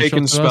are you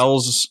taking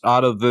spells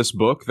out of this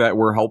book that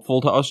were helpful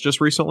to us just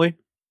recently?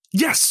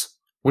 Yes.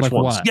 Which like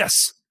ones? What?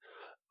 Yes.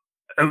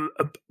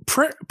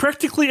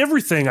 Practically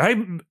everything.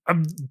 I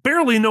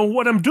barely know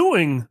what I'm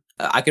doing.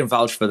 I can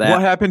vouch for that.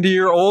 What happened to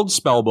your old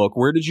spell book?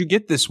 Where did you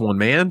get this one,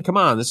 man? Come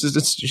on, it's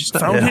just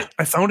not,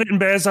 I found it in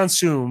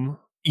Bazansoom.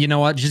 You know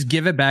what? Just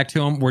give it back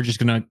to him. We're just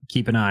gonna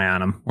keep an eye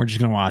on him. We're just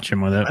gonna watch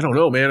him with it. I don't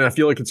know, man. I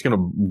feel like it's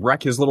gonna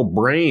wreck his little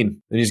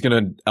brain, and he's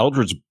gonna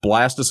Eldritch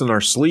blast us in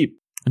our sleep.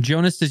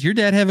 Jonas, does your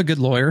dad have a good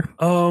lawyer?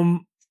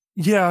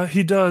 Yeah,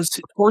 he does.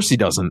 Of course he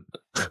doesn't.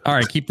 All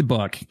right, keep the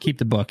book. Keep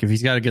the book. If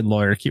he's got a good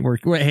lawyer, we're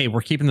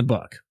keeping the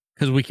book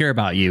because we care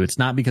about you. It's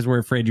not because we're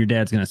afraid your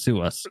dad's going to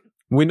sue us.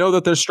 We know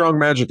that there's strong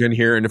magic in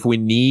here, and if we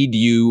need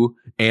you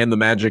and the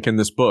magic in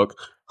this book,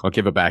 I'll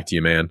give it back to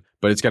you, man.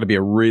 But it's got to be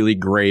a really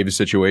grave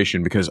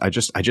situation because I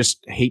just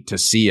hate to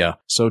see you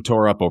so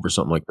tore up over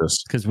something like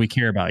this. Because we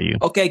care about you.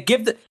 Okay,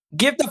 give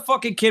the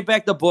fucking kid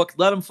back the book.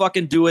 Let him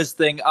fucking do his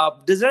thing.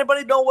 Does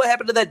anybody know what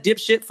happened to that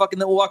dipshit fucking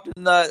that walked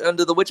in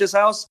under the witch's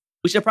house?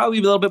 We should probably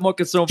be a little bit more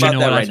concerned about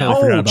that right now.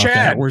 Oh,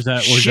 Chad. Where's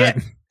that?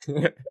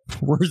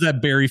 Where's that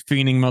berry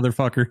fiending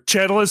motherfucker?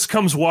 Chadless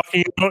comes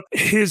walking out,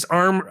 his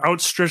arm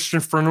outstretched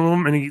in front of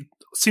him, and he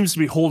seems to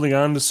be holding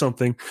on to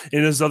something.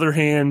 In his other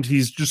hand,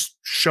 he's just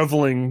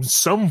shoveling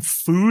some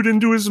food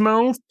into his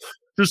mouth,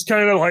 just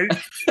kind of like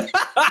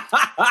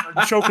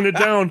choking it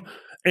down.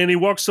 And he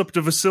walks up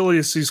to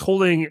Vasilius. He's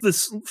holding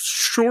this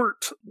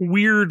short,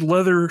 weird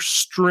leather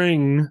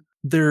string.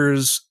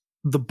 There's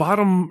the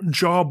bottom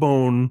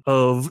jawbone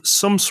of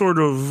some sort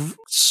of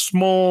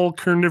small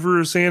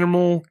carnivorous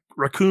animal,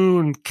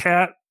 raccoon,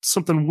 cat,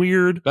 something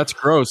weird. That's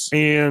gross.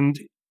 And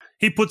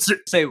he puts it...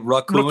 Say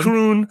raccoon.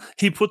 Raccoon.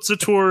 He puts it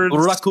towards...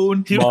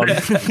 Raccoon. He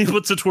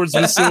puts it towards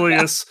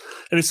Vasilius.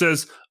 And he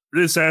says,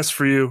 this asks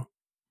for you.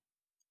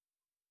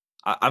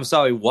 I'm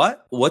sorry,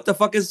 what? What the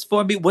fuck is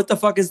for me? What the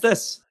fuck is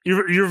this?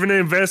 Your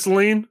name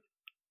Vaseline?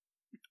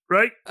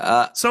 Right?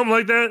 Something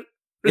like that?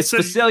 It's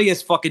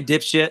Vasilius, fucking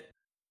dipshit.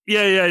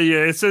 Yeah.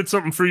 It said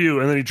something for you,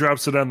 and then he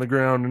drops it on the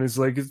ground, and he's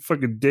like, "It's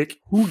fucking dick."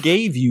 Who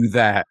gave you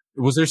that?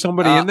 Was there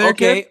somebody in there?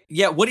 Okay, kid?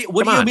 yeah. What do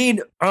you mean?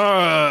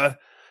 I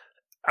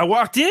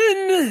walked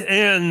in,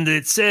 and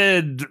it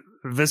said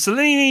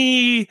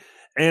Vaseline,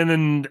 and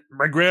then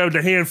I grabbed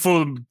a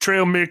handful of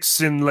trail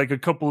mix and like a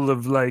couple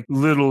of like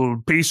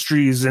little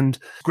pastries, and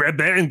grabbed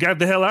that and got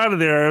the hell out of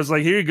there. I was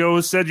like, "Here you go,"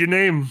 said your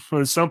name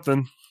or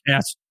something.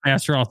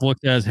 Astaroth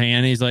looked at his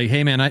hand. He's like,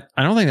 "Hey, man, I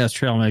don't think that's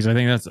trail mix. I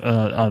think that's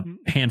a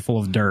handful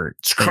of dirt.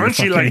 It's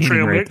crunchy like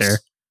trail mix." There.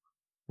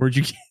 Where'd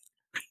you get?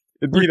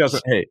 He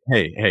doesn't.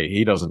 Hey!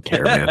 He doesn't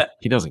care, man.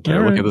 He doesn't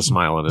care. Look at the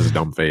smile on his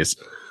dumb face.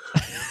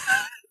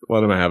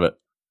 Let him have it.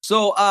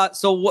 So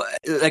what?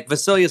 Like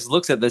Vasilius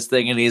looks at this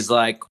thing and he's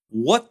like,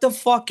 "What the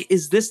fuck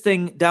is this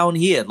thing down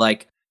here?"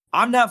 Like,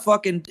 I'm not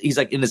fucking. He's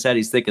like in his head.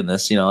 He's thinking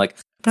this, like,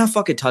 I'm not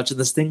fucking touching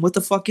this thing. What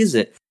the fuck is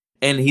it?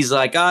 And he's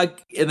like,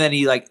 and then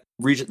he like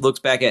looks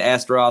back at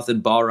Astaroth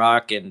and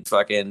Balrock and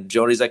fucking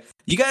Jonah. He's like,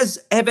 "You guys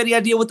have any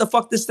idea what the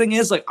fuck this thing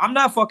is?" Like, I'm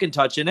not fucking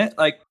touching it.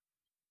 Like,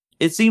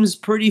 It seems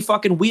pretty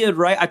fucking weird,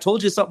 right? I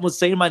told you something was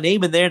saying my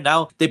name in there.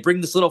 Now they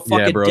bring this little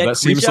fucking bro, dead that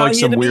seems creature like out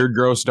here some to me? weird,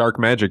 gross, dark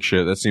magic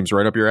shit. That seems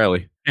right up your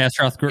alley.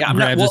 Astaroth Yeah, I'm grabs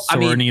not- his well, I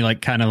sword mean- and he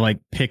like kind of like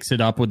picks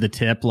it up with the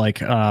tip, like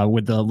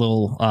with the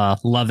little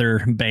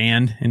leather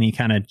band, and he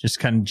kind of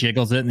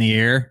jiggles it in the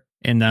air,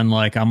 and then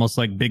like almost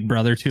like Big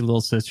Brother to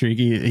Little Sister,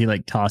 he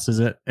like tosses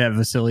it at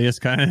Vasilius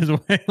kind of his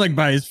way, like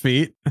by his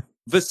feet.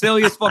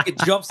 Vasilius fucking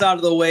jumps out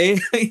of the way.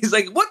 He's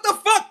like, "What the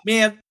fuck,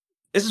 man?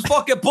 This is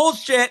fucking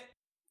bullshit."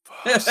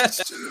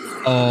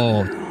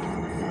 Oh,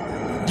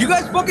 You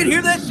guys fucking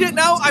hear that shit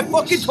now? I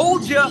fucking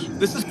told you.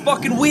 This is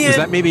fucking weird. Is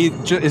that maybe?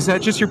 Is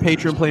that just your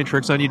patron playing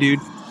tricks on you, dude?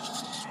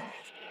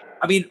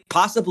 I mean,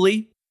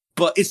 possibly,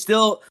 but it's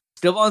still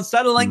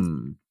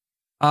unsettling.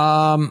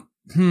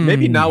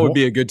 Maybe now would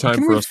be a good time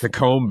Can for we us to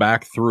comb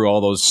back through all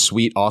those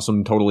sweet,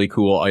 awesome, totally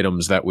cool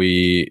items that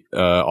we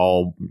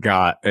all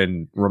got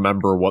and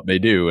remember what they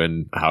do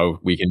and how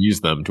we can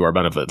use them to our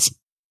benefits.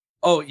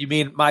 Oh, you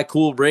mean my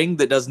cool ring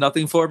that does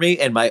nothing for me,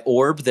 and my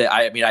orb that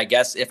I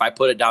guess if I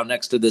put it down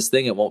next to this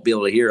thing, it won't be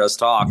able to hear us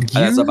talk.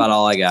 That's about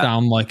all I got.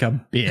 sound like a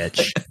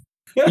bitch.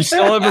 You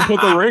still haven't put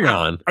the ring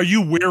on. Are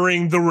you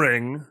wearing the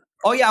ring?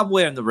 Oh yeah, I'm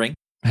wearing the ring.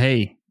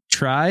 Hey,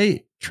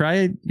 try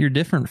your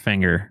different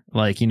finger.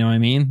 Like, you know what I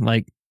mean?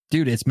 Like,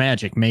 dude, it's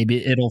magic.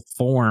 Maybe it'll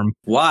form.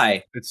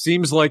 Why? It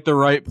seems like the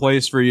right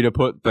place for you to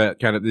put that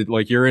kind of,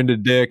 like, you're into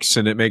dicks,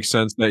 and it makes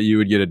sense that you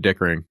would get a dick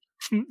ring.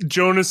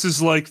 Jonas is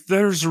like,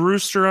 there's a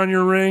rooster on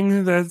your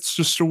ring. That's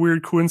just a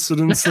weird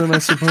coincidence, then, I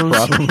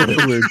suppose. Probably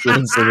a weird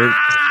coincidence.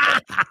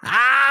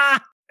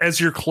 As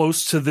you're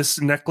close to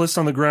this necklace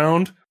on the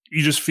ground,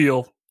 you just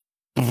feel.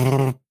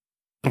 Dude,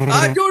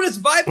 it's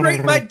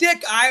vibrating my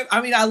dick.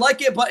 I mean, I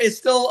like it, but it's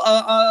still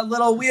a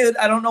little weird.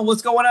 I don't know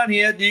what's going on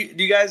here. Do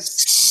you guys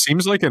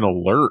Seems like an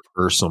alert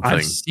or something.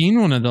 I've seen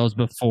one of those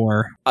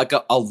before. like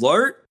a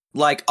alert?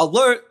 Like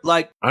alert?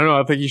 Like I don't know.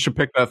 I think you should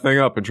pick that thing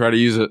up and try to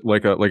use it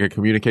like a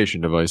communication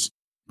device.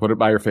 Put it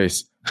by your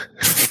face.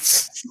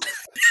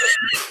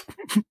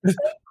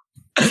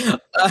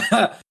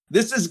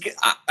 this is.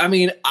 I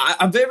mean,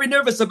 I'm very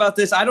nervous about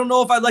this. I don't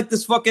know if I like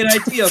this fucking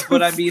idea,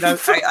 but I mean,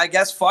 I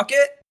guess fuck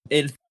it.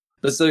 And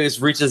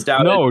Vasilius reaches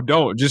down. No,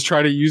 don't. Just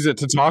try to use it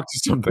to talk to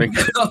something.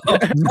 Don't my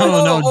do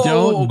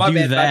bad, my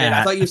bad. I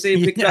that. thought you were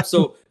saying pick it up.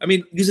 So I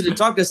mean, use it to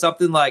talk to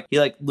something. Like he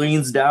like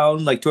leans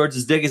down like towards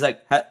his dick. He's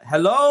like,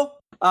 "Hello,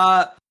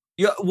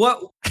 yeah,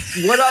 what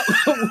up?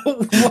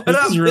 What This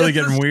up? is really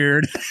getting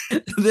weird.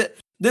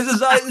 This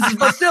is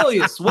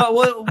Vasilius.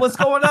 What's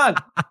going on?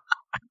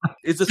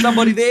 Is there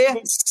somebody there?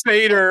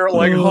 Satyr,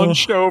 like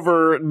hunched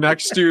over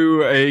next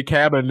to a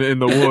cabin in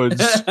the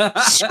woods,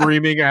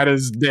 screaming at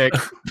his dick.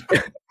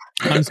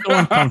 I'm so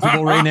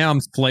uncomfortable right now.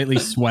 I'm slightly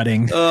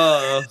sweating.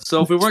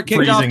 So if we weren't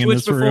kicked off Freezing in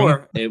Twitch this room.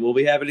 before, it will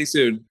be happening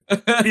soon.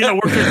 Yeah,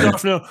 we're kicked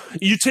off now.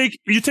 You take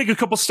a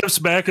couple steps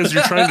back as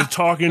you're trying to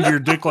talk into your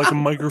dick like a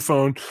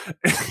microphone,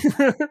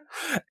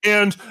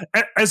 and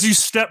as you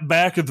step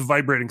back, the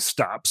vibrating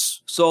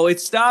stops. So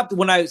it stopped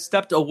when I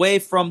stepped away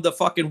from the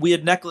fucking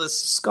weird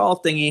necklace skull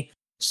thingy.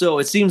 So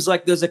it seems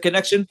like there's a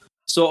connection.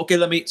 So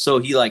okay, so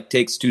he like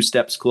takes 2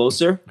 steps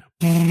closer.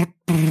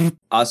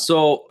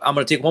 So I'm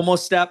gonna take one more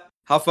step.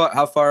 How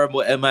far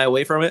am I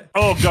away from it?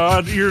 Oh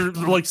God, you're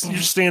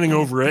standing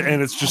over it,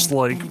 and it's just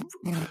like,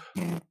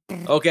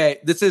 Okay,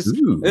 this is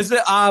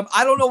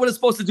I don't know what it's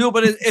supposed to do,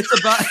 but it's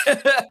about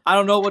I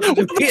don't know what to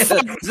do. This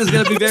is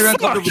gonna be very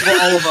uncomfortable for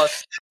all of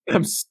us.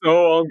 I'm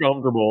so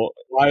uncomfortable.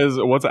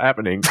 What's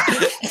happening?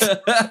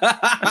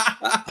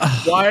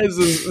 Why is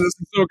this is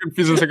so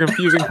confusing? It's a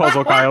confusing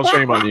puzzle, Kyle.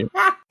 Shame on you.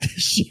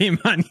 Shame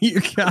on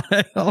you,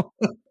 Kyle.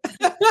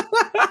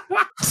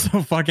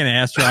 So fucking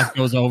Astaroth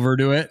goes over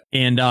to it,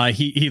 and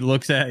he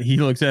looks at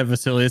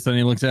Vasilius, and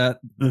he looks at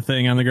the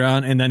thing on the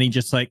ground, and then he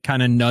just like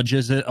kind of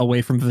nudges it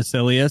away from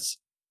Vasilius,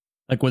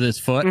 like with his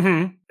foot.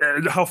 mm-hmm.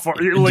 And how far?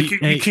 Like you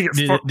can't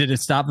get far. Did it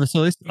stop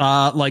Vasilius?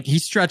 Like he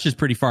stretches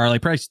pretty far,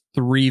 like probably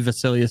 3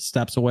 Vasilius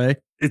steps away.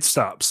 It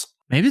stops.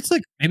 Maybe it's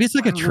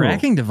like a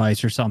tracking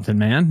device or something,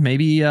 man.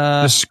 Maybe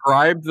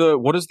Describe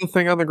what does the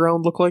thing on the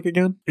ground look like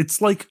again?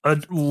 It's like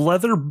a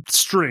leather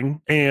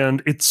string,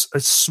 and it's a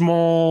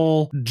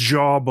small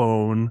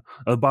jawbone,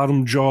 a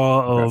bottom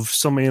jaw of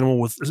some animal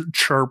with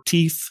sharp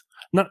teeth.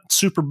 Not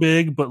super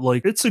big, but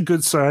like it's a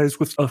good size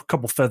with a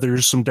couple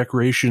feathers, some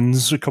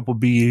decorations, a couple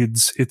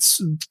beads.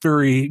 It's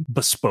very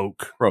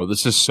bespoke. Bro,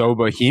 this is so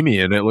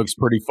bohemian. It looks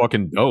pretty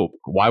fucking dope.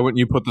 Why wouldn't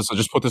you put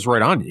this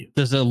right on you?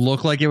 does it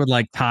look like it would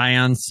like tie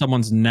on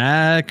someone's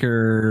neck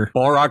or?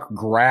 Balrog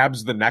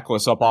grabs the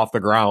necklace up off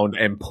the ground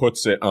and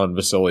puts it on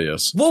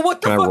Vasilius. Well,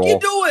 what the Can I fuck you roll?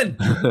 doing?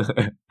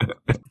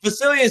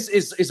 Vasilius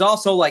is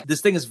also like,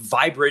 this thing is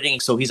vibrating,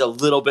 so he's a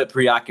little bit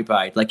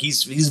preoccupied. Like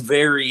he's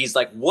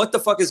like, what the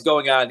fuck is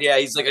going on? Yeah,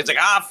 it's like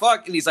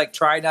fuck, and he's like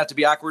trying not to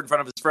be awkward in front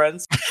of his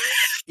friends.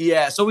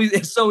 Yeah, so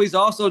he's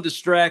also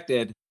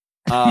distracted.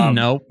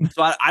 Nope.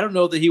 So I don't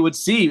know that he would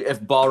see if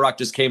Balrog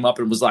just came up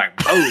and was like,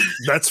 boom.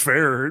 That's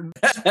fair.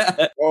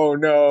 Oh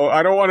no,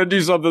 I don't want to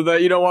do something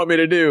that you don't want me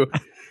to do.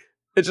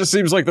 It just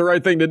seems like the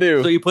right thing to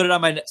do. So you put it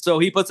on my neck. So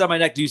he puts it on my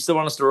neck. Do you still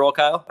want us to roll,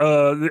 Kyle?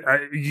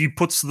 He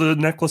puts the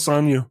necklace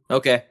on you.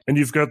 Okay. And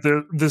you've got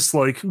this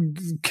like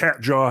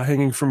cat jaw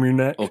hanging from your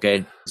neck.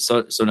 Okay.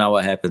 So now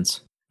what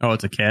happens? Oh,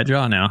 it's a cat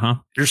jaw now, huh?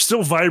 You're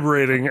still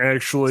vibrating,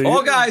 actually.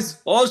 Oh,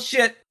 guys. Oh,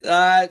 shit.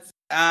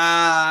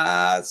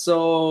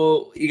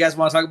 So you guys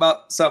want to talk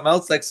about something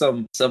else, like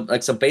some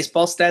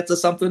baseball stats or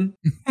something?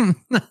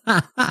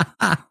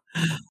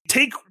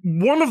 Take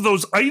one of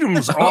those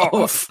items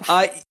off.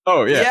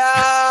 Oh yeah.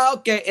 Yeah.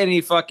 Okay. And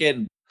he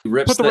fucking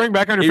rips Put the ring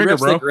back on your finger,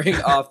 rips bro. the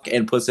ring off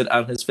and puts it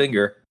on his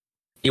finger.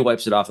 He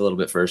wipes it off a little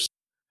bit first.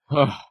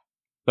 That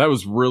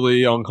was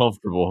really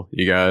uncomfortable,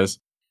 you guys.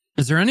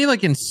 Is there any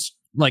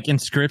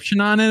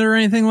inscription on it or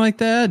anything like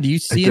that? Do you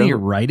see any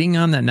writing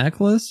on that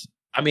necklace?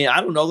 I mean,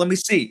 I don't know. Let me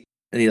see.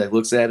 And he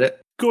looks at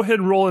it. Go ahead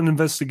and roll an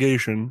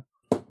investigation.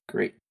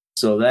 Great.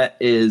 So that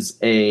is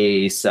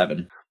a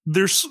 7.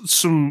 There's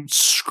some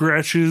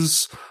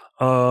scratches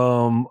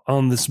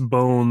on this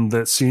bone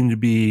that seem to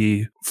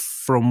be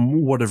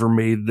from whatever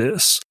made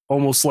this.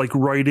 Almost like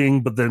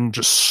writing, but then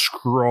just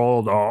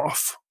scrawled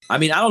off. I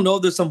mean, I don't know.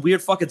 There's some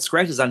weird fucking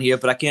scratches on here,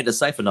 but I can't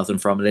decipher nothing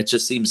from it. It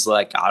just seems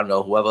like, I don't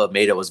know, whoever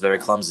made it was very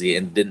clumsy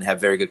and didn't have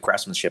very good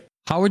craftsmanship.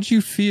 How would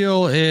you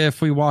feel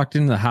if we walked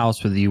into the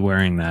house with you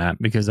wearing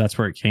that? Because that's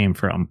where it came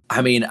from.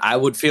 I mean, I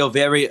would feel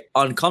very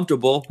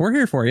uncomfortable. We're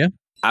here for you.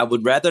 I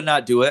would rather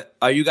not do it.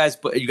 Are you guys,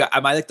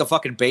 am I like the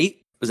fucking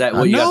bait? Is that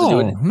what you have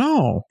to do?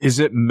 No. Is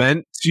it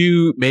meant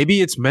to,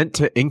 maybe it's meant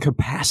to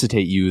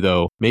incapacitate you,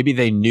 though. Maybe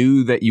they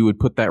knew that you would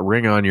put that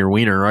ring on your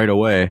wiener right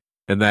away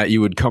and that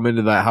you would come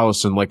into that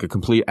house and like a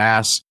complete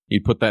ass,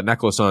 you'd put that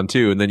necklace on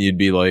too, and then you'd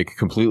be like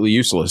completely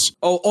useless.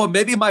 Oh, or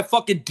maybe my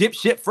fucking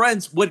dipshit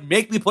friends would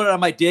make me put it on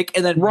my dick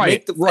and then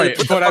make the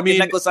fucking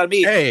necklace on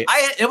me. Hey,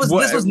 this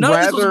was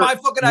my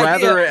fucking idea.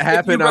 Rather it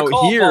happen out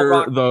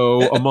here,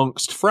 though,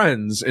 amongst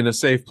friends in a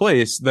safe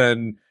place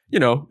than, you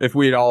know, if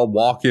we'd all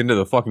walk into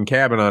the fucking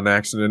cabin on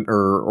accident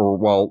or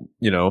well,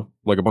 you know,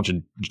 like a bunch of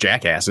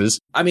jackasses.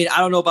 I mean, I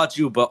don't know about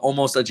you, but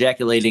almost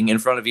ejaculating in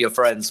front of your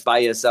friends by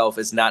yourself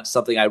is not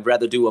something I'd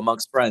rather do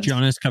amongst friends.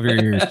 Jonas, cover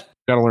your ears.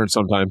 Gotta learn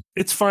sometime.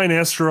 It's fine,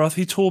 Astaroth.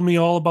 He told me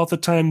all about the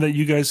time that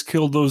you guys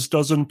killed those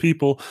dozen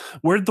people.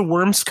 Where'd the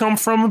worms come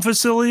from,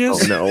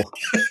 Vasilius? Oh, no.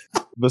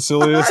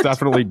 Vasilius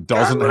definitely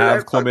doesn't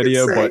have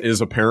chlamydia, but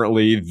is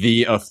apparently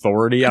the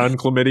authority on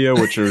chlamydia,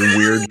 which are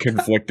weird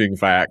conflicting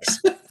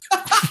facts.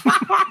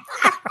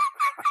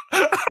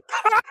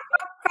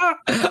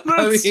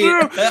 That's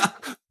true.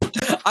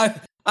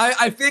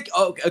 I think,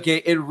 okay,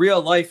 in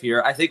real life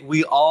here, I think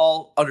we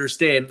all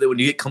understand that when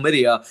you get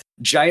chlamydia,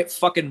 giant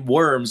fucking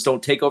worms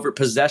don't take over,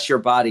 possess your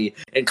body,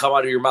 and come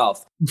out of your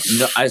mouth.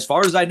 No, as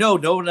far as I know,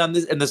 no one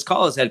in this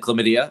call has had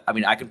chlamydia. I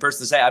mean, I can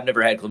personally say I've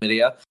never had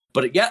chlamydia,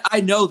 but yet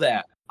I know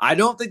that. I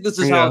don't think this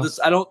is how this.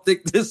 I don't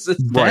think this is.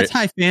 That's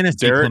high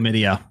fantasy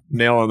chlamydia.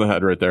 Nail on the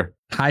head right there.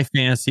 High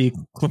fantasy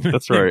chlamydia.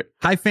 That's right.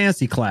 High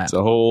fantasy class. It's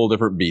a whole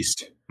different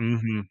beast.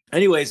 Mm-hmm.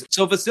 Anyways,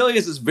 so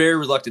Vasilius is very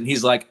reluctant.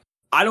 He's like,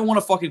 I don't want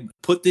to fucking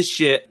put this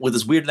shit with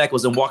this weird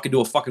necklace and walk into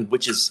a fucking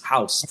witch's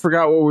house. I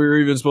forgot what we were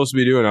even supposed to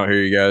be doing out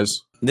here, you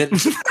guys.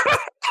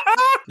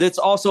 That's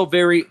also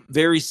very,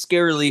 very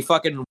scarily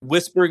fucking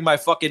whispering my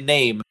fucking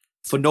name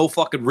for no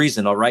fucking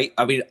reason, all right?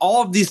 I mean,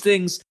 all of these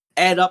things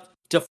add up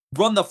to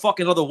run the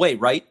fucking other way,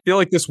 right? I feel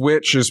like this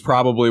witch is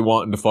probably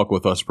wanting to fuck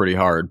with us pretty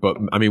hard, but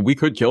I mean, we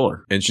could kill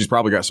her, and she's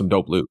probably got some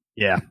dope loot.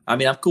 Yeah. I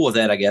mean, I'm cool with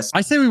that, I guess.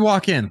 I say we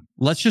walk in.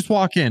 Let's just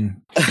walk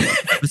in.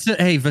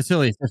 Hey,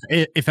 Vasilius,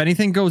 if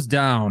anything goes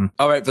down.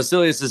 All right,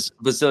 Vasilius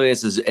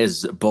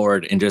is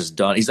bored and just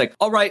done. He's like,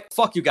 all right,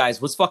 fuck you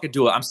guys. Let's fucking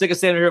do it. I'm sick of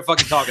standing here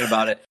fucking talking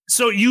about it.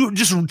 So you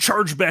just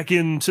charge back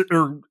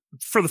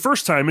for the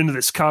first time into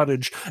this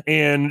cottage,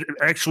 and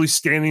actually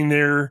standing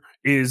there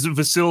is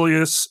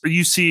Vasilius.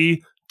 You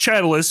see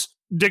Chatulus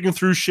digging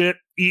through shit,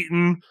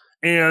 eating,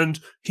 and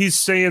he's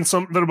saying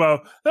something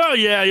about, oh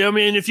yeah, I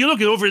mean, if you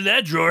look over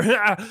that drawer,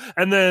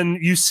 and then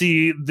you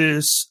see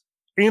this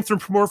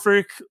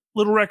anthropomorphic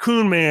little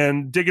raccoon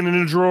man digging in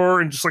a drawer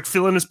and just like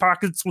filling his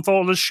pockets with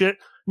all this shit.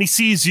 And he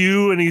sees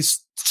you and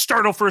he's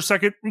startled for a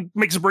second,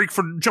 makes a break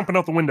for jumping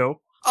out the window.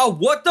 Oh,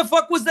 what the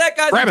fuck was that,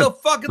 guys? Grab There's him. a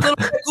fucking little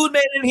raccoon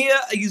man in here.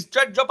 He's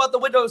trying to jump out the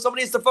window.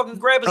 Somebody needs to fucking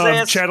grab his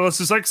ass.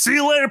 Chatulus is like, see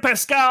you later,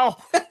 Pascal.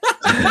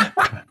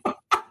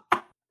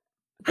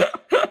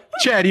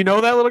 Chad, you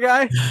know that little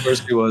guy?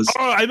 First he was.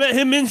 Oh, I met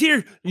him in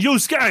here. Yo,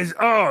 guys.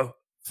 Oh,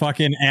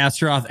 fucking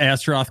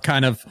Astaroth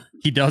kind of,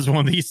 he does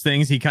one of these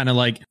things. He kind of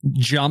like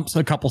jumps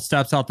a couple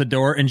steps out the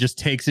door and just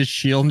takes his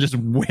shield and just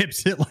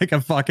whips it like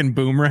a fucking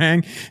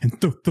boomerang and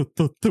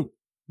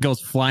goes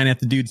flying at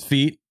the dude's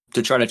feet.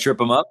 To try to trip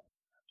him up?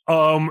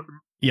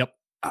 Yep.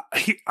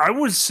 I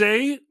would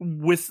say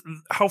with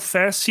how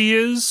fast he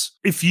is,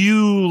 if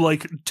you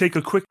like take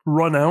a quick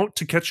run out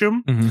to catch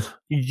him,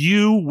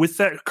 you with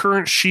that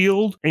current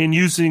shield and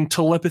using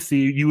telepathy,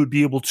 you would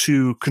be able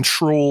to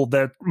control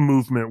that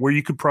movement where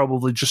you could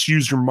probably just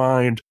use your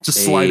mind to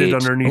slide it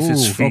underneath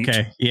his feet.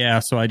 Okay. Yeah.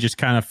 So I just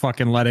kind of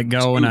fucking let it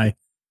go and I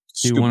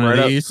do one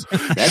of these.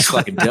 That's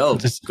fucking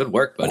dope. Good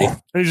work, buddy.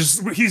 And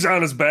he's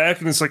on his back,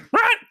 and it's like,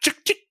 chick,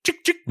 chick,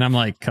 chick, chick. And I'm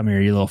like, come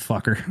here, you little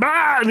fucker.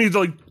 And he's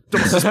like,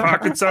 dumps his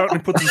pockets out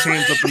and puts his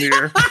hands up in the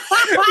air.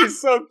 He's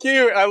so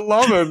cute. I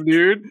love him,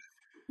 dude.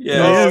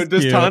 Yeah. Oh,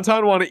 does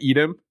Tauntaun want to eat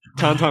him?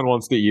 Tauntaun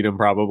wants to eat him,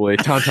 probably.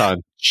 Tauntaun,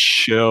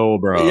 chill,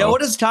 bro. Yeah,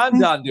 what is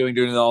Tauntaun doing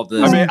during all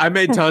this? I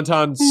made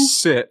Tauntaun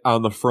sit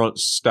on the front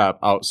step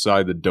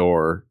outside the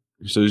door.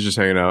 So he's just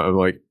hanging out. I'm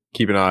like,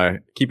 keep an eye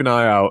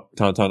out,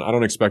 Tauntaun. I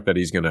don't expect that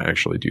he's going to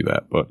actually do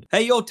that, but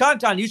hey, yo,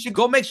 Tauntaun, you should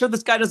go make sure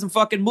this guy doesn't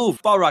fucking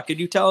move. Balrock, can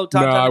you tell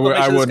Tauntaun to go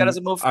make sure this guy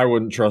doesn't move? I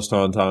wouldn't trust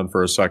Tauntaun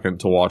for a second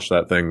to watch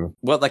that thing.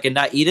 What, like, and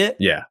not eat it?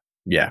 Yeah.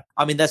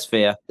 I mean, that's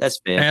fair.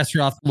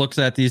 Astaroth looks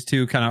at these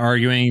two kind of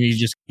arguing.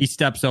 He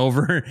steps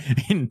over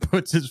and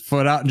puts his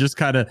foot out and just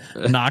kind of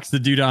knocks the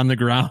dude on the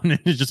ground and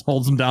just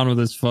holds him down with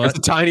his foot. It's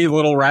a tiny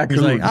little raccoon.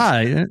 He's like,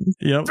 hi.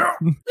 Yep.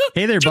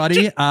 Hey there,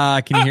 buddy.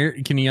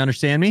 Can you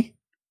understand me?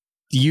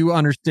 Do you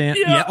understand?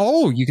 Yeah.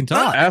 Oh, you can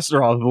talk.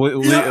 Astaroth,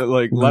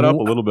 let up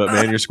a little bit,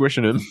 man. You're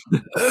squishing him.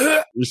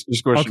 You're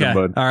squishing him,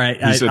 bud. All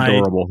right. He's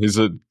adorable. He's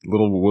a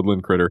little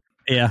woodland critter.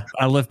 Yeah.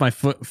 I lift my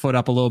foot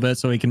up a little bit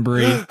so he can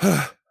breathe.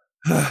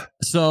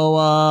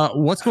 So,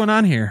 what's going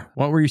on here?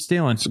 What were you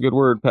stealing? It's a good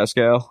word,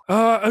 Pascal.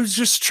 I was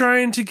just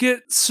trying to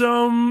get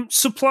some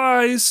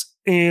supplies,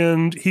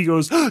 and he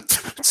goes,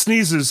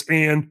 sneezes,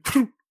 and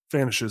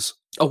vanishes.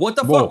 Oh, what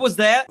the fuck was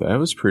that? That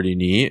was pretty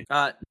neat.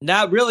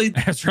 Not really.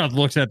 Astaroth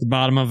looks at the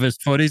bottom of his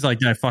foot. He's like,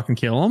 did I fucking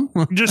kill him?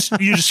 You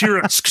just hear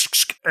it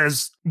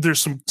as there's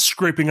some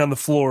scraping on the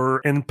floor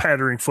and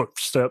pattering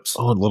footsteps.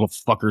 Oh, and little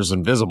fucker's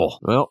invisible.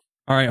 Well.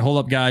 All right, hold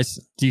up, guys.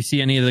 Do you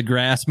see any of the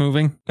grass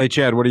moving? Hey,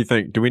 Chad, what do you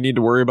think? Do we need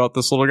to worry about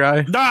this little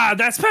guy? Nah,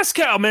 that's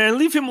Pascal, man.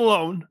 Leave him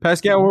alone.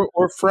 Pascal,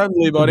 we're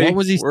friendly, buddy. What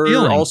was he stealing?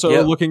 We're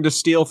also looking to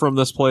steal from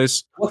this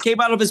place. What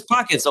came out of his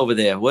pockets over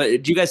there? What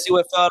did you guys see?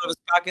 What fell out of his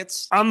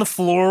pockets? On the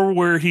floor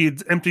where he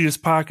had emptied his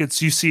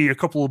pockets, you see a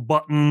couple of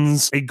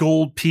buttons, a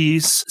gold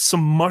piece,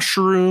 some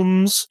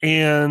mushrooms,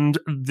 and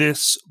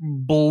this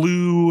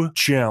blue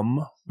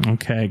gem.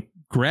 Okay.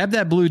 Grab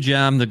that blue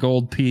gem, the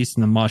gold piece,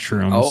 and the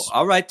mushrooms. Oh,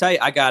 all right, tight.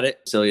 I got it.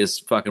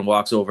 Cilius fucking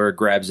walks over,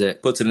 grabs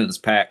it, puts it in his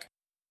pack.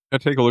 Can I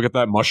take a look at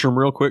that mushroom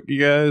real quick, you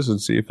guys, and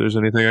see if there's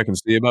anything I can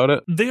see about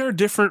it? They are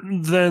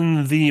different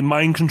than the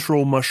mind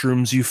control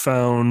mushrooms you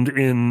found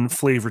in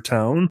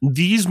Flavortown.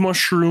 These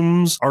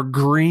mushrooms are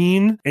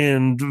green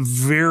and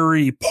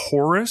very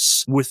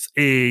porous with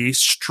a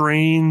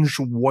strange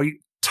white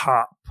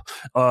top.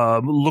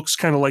 Looks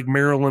kind of like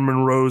Marilyn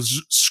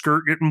Monroe's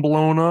skirt getting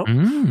blown up.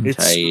 It's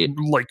tight.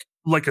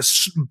 like a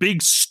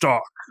big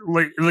stalk.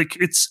 Like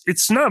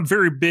it's not a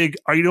very big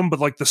item, but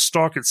like the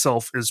stalk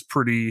itself is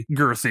pretty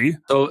girthy.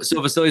 So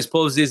Vasilius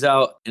pulls these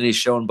out and he's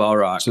showing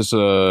Balrock. Is this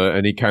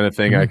any kind of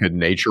thing I could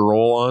nature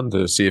roll on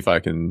to see if I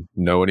can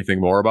know anything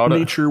more about it?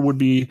 Nature would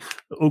be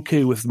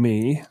okay with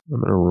me.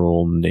 I'm gonna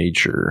roll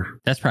nature.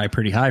 That's probably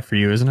pretty high for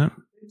you, isn't it?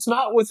 It's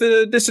not with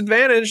a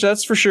disadvantage,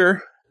 that's for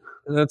sure.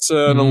 That's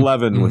an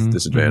 11 with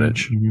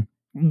disadvantage.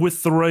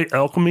 With the right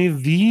alchemy,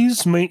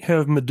 these might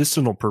have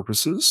medicinal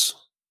purposes.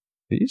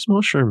 These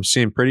mushrooms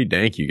seem pretty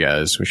dank, you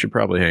guys. We should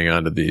probably hang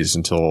on to these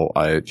until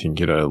I can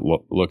get a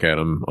look at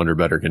them under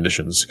better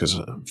conditions, because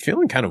I'm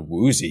feeling kind of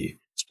woozy.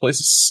 This place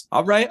is...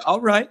 All right.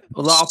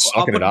 Well,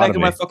 I'll put it back in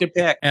my fucking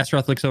pack.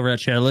 Astaroth looks over at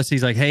Chadless.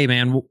 He's like, hey,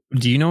 man,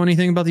 do you know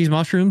anything about these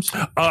mushrooms?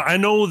 I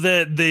know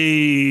that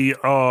they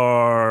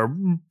are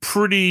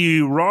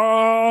pretty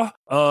raw,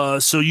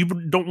 so you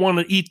don't want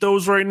to eat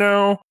those right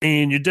now,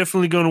 and you're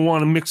definitely going to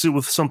want to mix it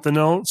with something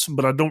else,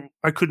 but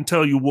I couldn't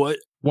tell you what.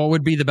 What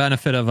would be the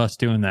benefit of us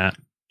doing that,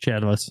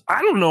 Chadless?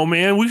 I don't know,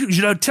 man.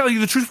 I tell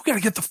you the truth, we got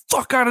to get the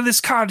fuck out of this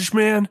cottage,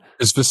 man.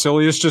 Is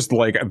Vasilius just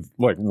like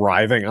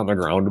writhing on the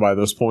ground by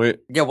this point?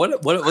 Yeah,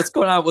 what's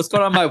going on? What's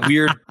going on? My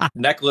weird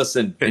necklace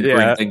and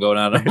ring thing going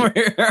on over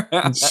here.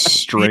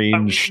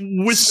 Strange.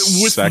 With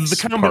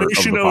the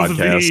combination of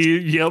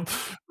the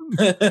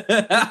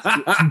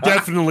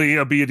definitely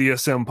a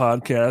BDSM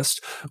podcast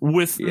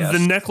with the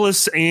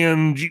necklace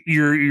and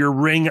your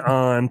ring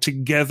on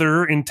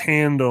together in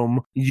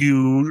tandem.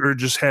 You are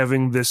just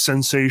having this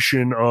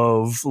sensation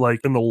of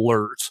like an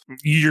alert.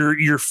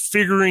 You're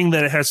figuring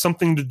that it has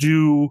something to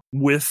do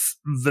with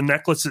the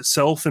necklace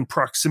itself and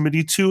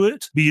proximity to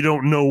it, but you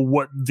don't know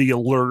what the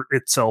alert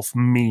itself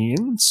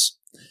means.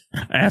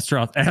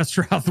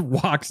 Astaroth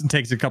walks and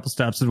takes a couple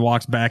steps and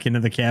walks back into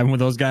the cabin with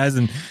those guys,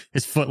 and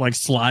his foot like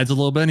slides a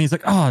little bit, and he's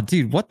like, oh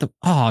dude, what the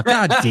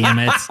god damn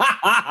it.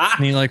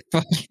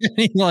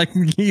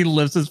 And he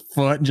lifts his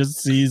foot and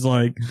just sees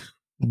like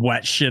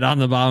wet shit on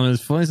the bottom of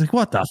his foot. He's like,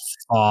 what the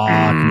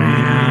fuck,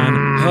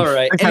 man? All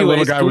right. That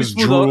little guy was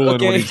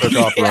drooling when he took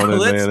off running,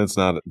 man. It's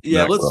not.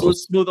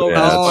 Let's smooth over.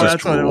 Yeah,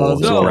 that's what it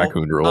was. It's a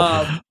raccoon drool.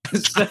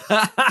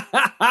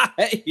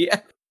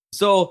 Yeah.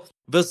 So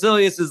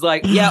Vasilius is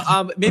like,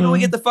 maybe we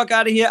get the fuck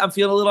out of here. I'm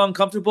feeling a little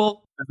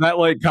uncomfortable. Is that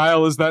like,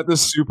 Kyle, is that the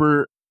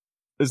super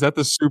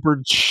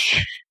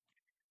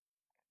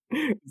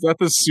Is that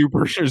the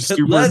super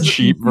Let's-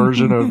 cheap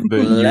version of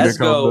the Let's Unicom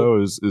go.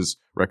 though? Is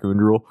Raccoon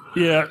Drool?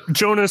 Yeah,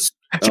 Jonas,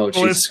 Oh,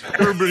 Jonas,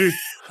 everybody,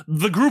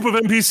 the group of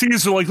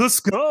NPCs are like, let's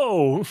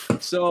go.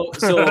 So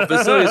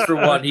Vasilius, for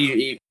one,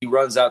 he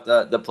runs out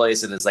the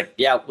place and is like,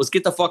 yeah, let's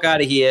get the fuck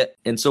out of here.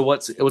 And so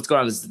what's going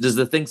on? Does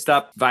the thing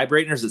stop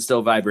vibrating, or is it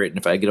still vibrating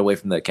if I get away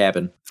from the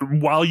cabin?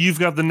 While you've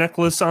got the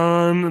necklace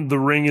on, the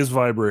ring is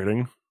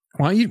vibrating.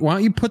 Why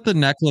don't you put the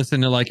necklace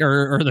into like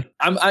or the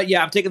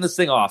I'm taking this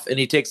thing off, and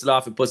he takes it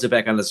off and puts it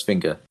back on his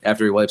finger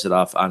after he wipes it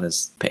off on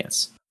his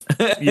pants.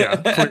 Yeah,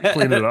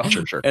 clean it up.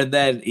 Sure. And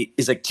then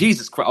he's like,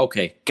 Jesus Christ,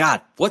 okay, God,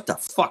 what the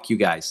fuck, you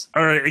guys?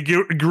 All right,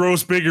 it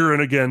grows bigger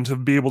and again to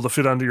be able to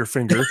fit onto your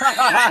finger.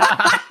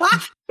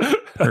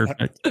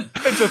 perfect?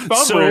 It's a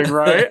thumb So- ring,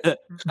 right?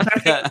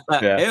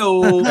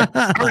 Ew.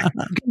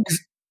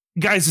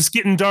 Guys, it's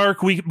getting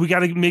dark. We got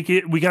to make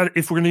it.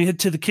 If we're going to head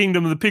to the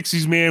kingdom of the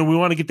Pixies, man, we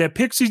want to get that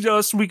pixie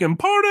dust. We can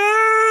party.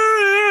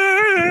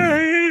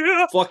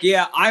 Fuck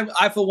yeah,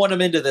 I for one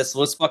am into this.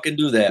 Let's fucking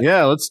do that.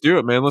 Yeah, let's do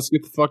it, man. Let's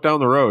get the fuck down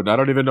the road. I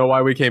don't even know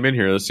why we came in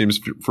here. This seems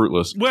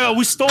fruitless. Well,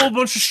 we stole a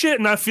bunch of shit,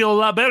 and I feel a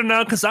lot better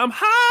now because I'm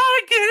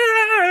high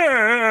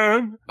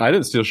again. I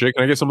didn't steal shit.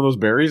 Can I get some of those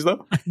berries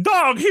though?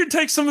 Dog, here,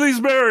 take some of these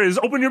berries.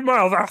 Open your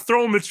mouth. I'll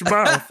throw them at your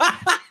mouth.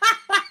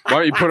 Why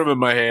don't you put them in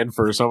my hand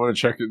first? I want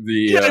to check the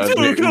Yeah,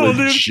 dude, come on,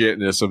 dude.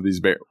 legitness of these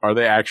berries. Are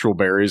they actual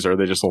berries or are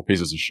they just little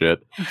pieces of shit?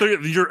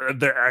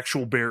 They're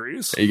actual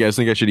berries. You guys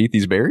think I should eat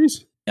these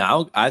berries?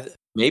 No,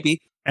 maybe.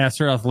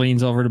 Astaroth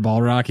leans over to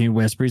Balrock and he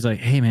whispers, he's like,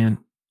 "Hey man,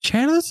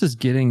 Chalice is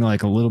getting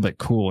like a little bit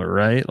cooler,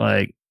 right?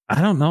 Like,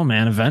 I don't know,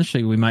 man.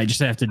 Eventually we might just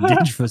have to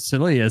ditch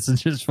Vasilius and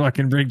just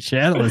fucking bring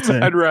Chalice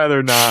in." I'd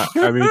rather not.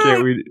 I mean,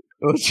 can't we?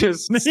 Let's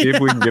just see if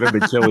we can get them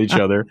to kill each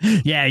other.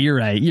 Yeah, you're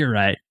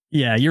right.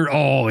 Yeah,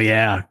 oh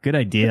yeah, good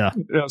idea.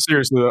 No,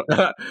 seriously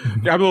though.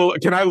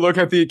 Can I look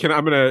at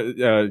I'm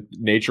gonna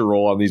nature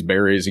roll on these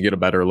berries and get a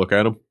better look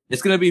at them.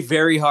 It's going to be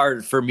very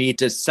hard for me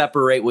to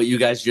separate what you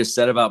guys just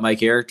said about my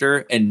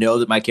character and know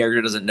that my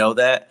character doesn't know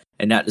that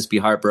and not just be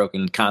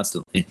heartbroken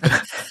constantly.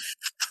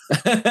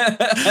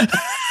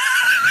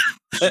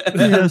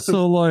 Yeah,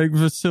 so like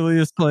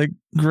Vasilius like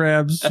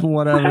grabs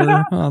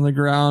whatever on the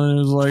ground and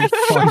is like,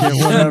 "Fuck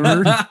it,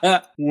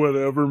 whatever."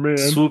 Whatever, man.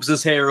 Swoops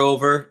his hair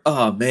over.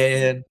 Oh,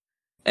 man.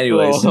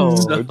 Anyways,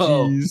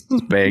 Jeez.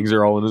 Those bangs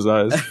are all in his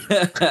eyes.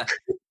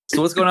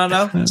 so what's going on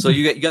now? So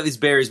you got these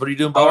berries. What are you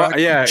doing, Balrock?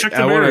 Yeah, Check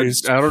the I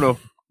berries. don't know.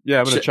 Yeah,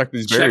 I'm gonna check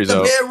these berries Check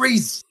the out.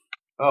 berries.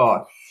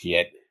 Oh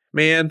shit,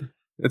 man,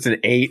 that's an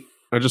 8.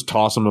 I just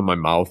toss them in my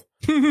mouth.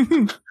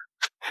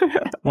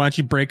 Why don't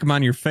you break them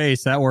on your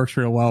face? That works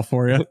real well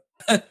for you.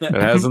 It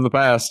has in the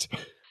past.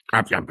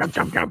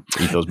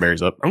 Eat those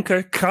berries up.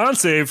 Okay, con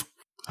save.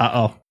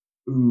 Uh-oh.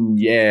 Ooh,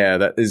 yeah,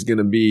 that is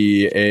gonna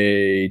be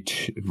a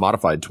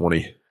modified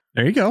 20.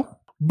 There you go.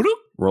 Bloop.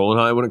 Rolling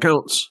high when it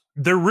counts.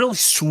 They're really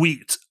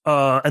sweet,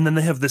 and then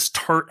they have this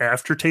tart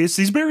aftertaste.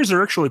 These berries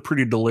are actually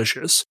pretty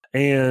delicious,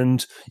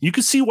 and you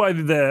can see why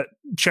that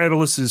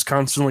Chalice is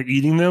constantly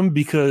eating them,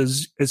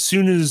 because as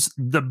soon as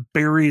the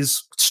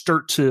berries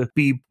start to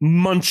be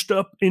munched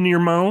up in your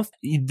mouth,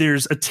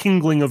 there's a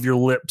tingling of your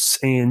lips,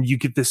 and you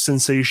get this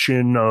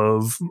sensation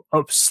of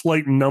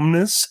slight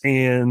numbness,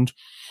 and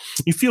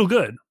you feel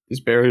good. These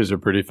berries are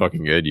pretty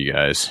fucking good, you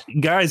guys.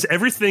 Guys,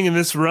 everything in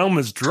this realm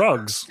is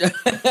drugs.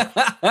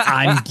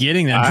 I'm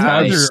getting that. I'm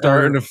Drugs are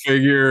starting to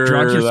figure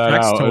drugs or that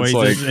sex out. toys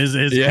It's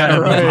like, is yeah, kind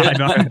of right.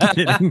 the vibe I'm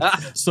getting.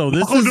 So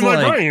this Welcome is to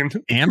my like brain.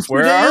 Amsterdam?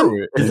 where are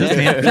we? Is this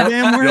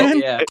Amsterdam we're in?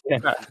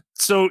 Yeah.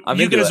 So I'm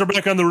you into guys it. are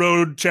back on the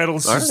road.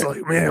 Chalice All is right.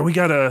 like, man, we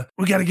gotta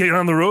get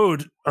on the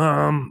road.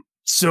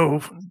 So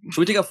Should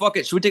we take a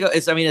fucking?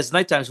 It's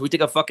nighttime. Should we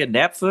take a fucking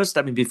nap first?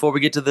 I mean, before we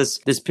get to this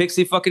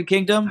pixie fucking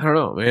kingdom. I don't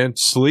know, man.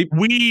 Sleep.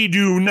 we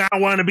do not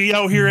want to be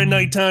out here at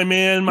nighttime,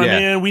 man. My Yeah.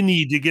 man, we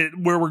need to get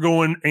where we're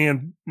going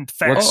and fast.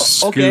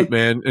 Let's okay. scoot,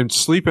 man. And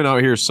sleeping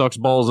out here sucks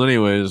balls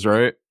anyways,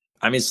 right?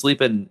 I mean,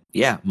 sleeping.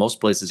 Yeah, most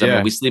places. I Yeah.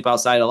 mean, we sleep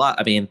outside a lot.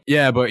 I mean,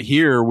 Yeah, but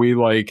here we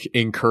like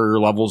incur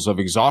levels of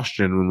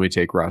exhaustion when we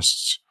take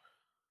rests.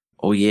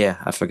 oh yeah,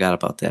 I forgot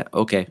about that.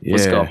 Okay,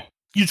 let's Yeah. go.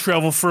 You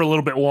travel for a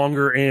little bit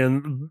longer,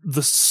 and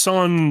the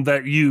sun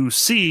that you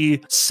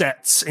see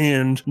sets,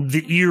 and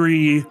the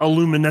eerie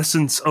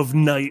illuminescence of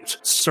night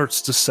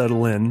starts to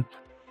settle in.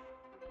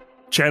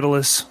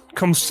 Chalice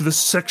comes to this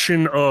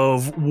section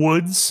of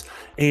woods,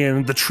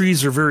 and the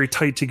trees are very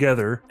tight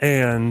together,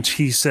 and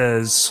he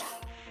says,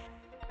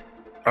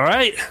 "All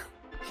right,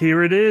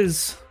 here it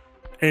is."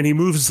 And he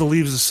moves the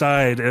leaves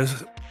aside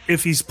as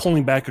if he's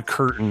pulling back a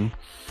curtain,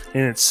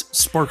 and it's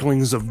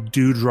sparklings of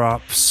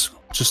dewdrops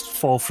just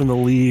fall from the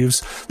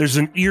leaves. There's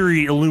an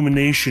eerie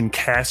illumination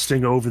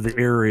casting over the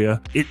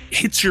area. It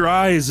hits your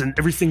eyes, and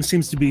everything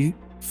seems to be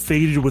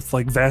faded with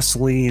like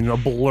Vaseline, a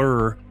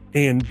blur.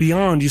 And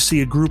beyond, you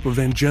see a group of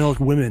angelic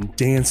women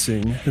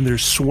dancing, and they're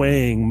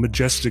swaying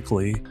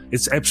majestically.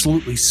 It's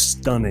absolutely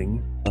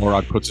stunning.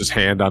 Morag puts his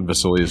hand on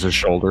Vasilius'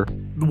 shoulder.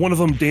 One of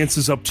them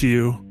dances up to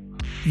you.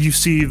 You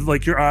see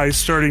like your eyes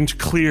starting to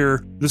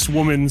clear. This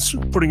woman's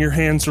putting her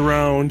hands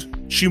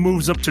around. She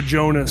moves up to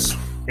Jonas.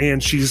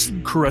 and she's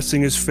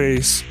caressing his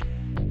face.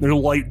 Their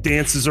light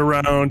dances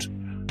around.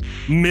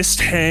 Mist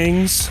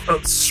hangs,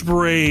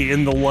 spray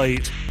in the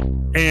light,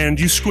 and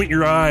you squint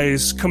your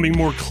eyes, coming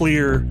more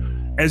clear,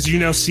 as you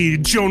now see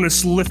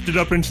Jonas lifted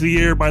up into the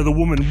air by the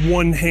woman,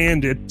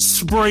 one-handed.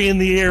 Spray in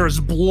the air as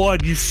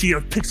blood. You see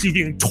a pixie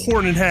being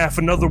torn in half.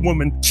 Another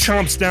woman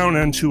chomps down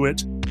onto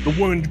it. The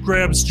woman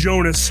grabs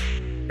Jonas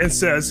and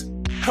says,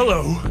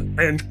 "Hello,"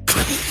 and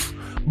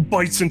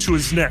bites into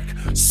his neck,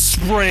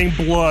 spraying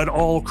blood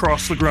all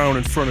across the ground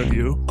in front of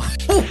you.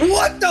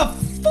 What the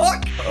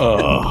fuck?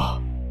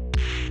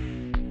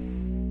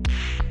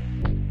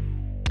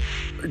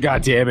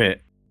 God damn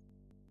it.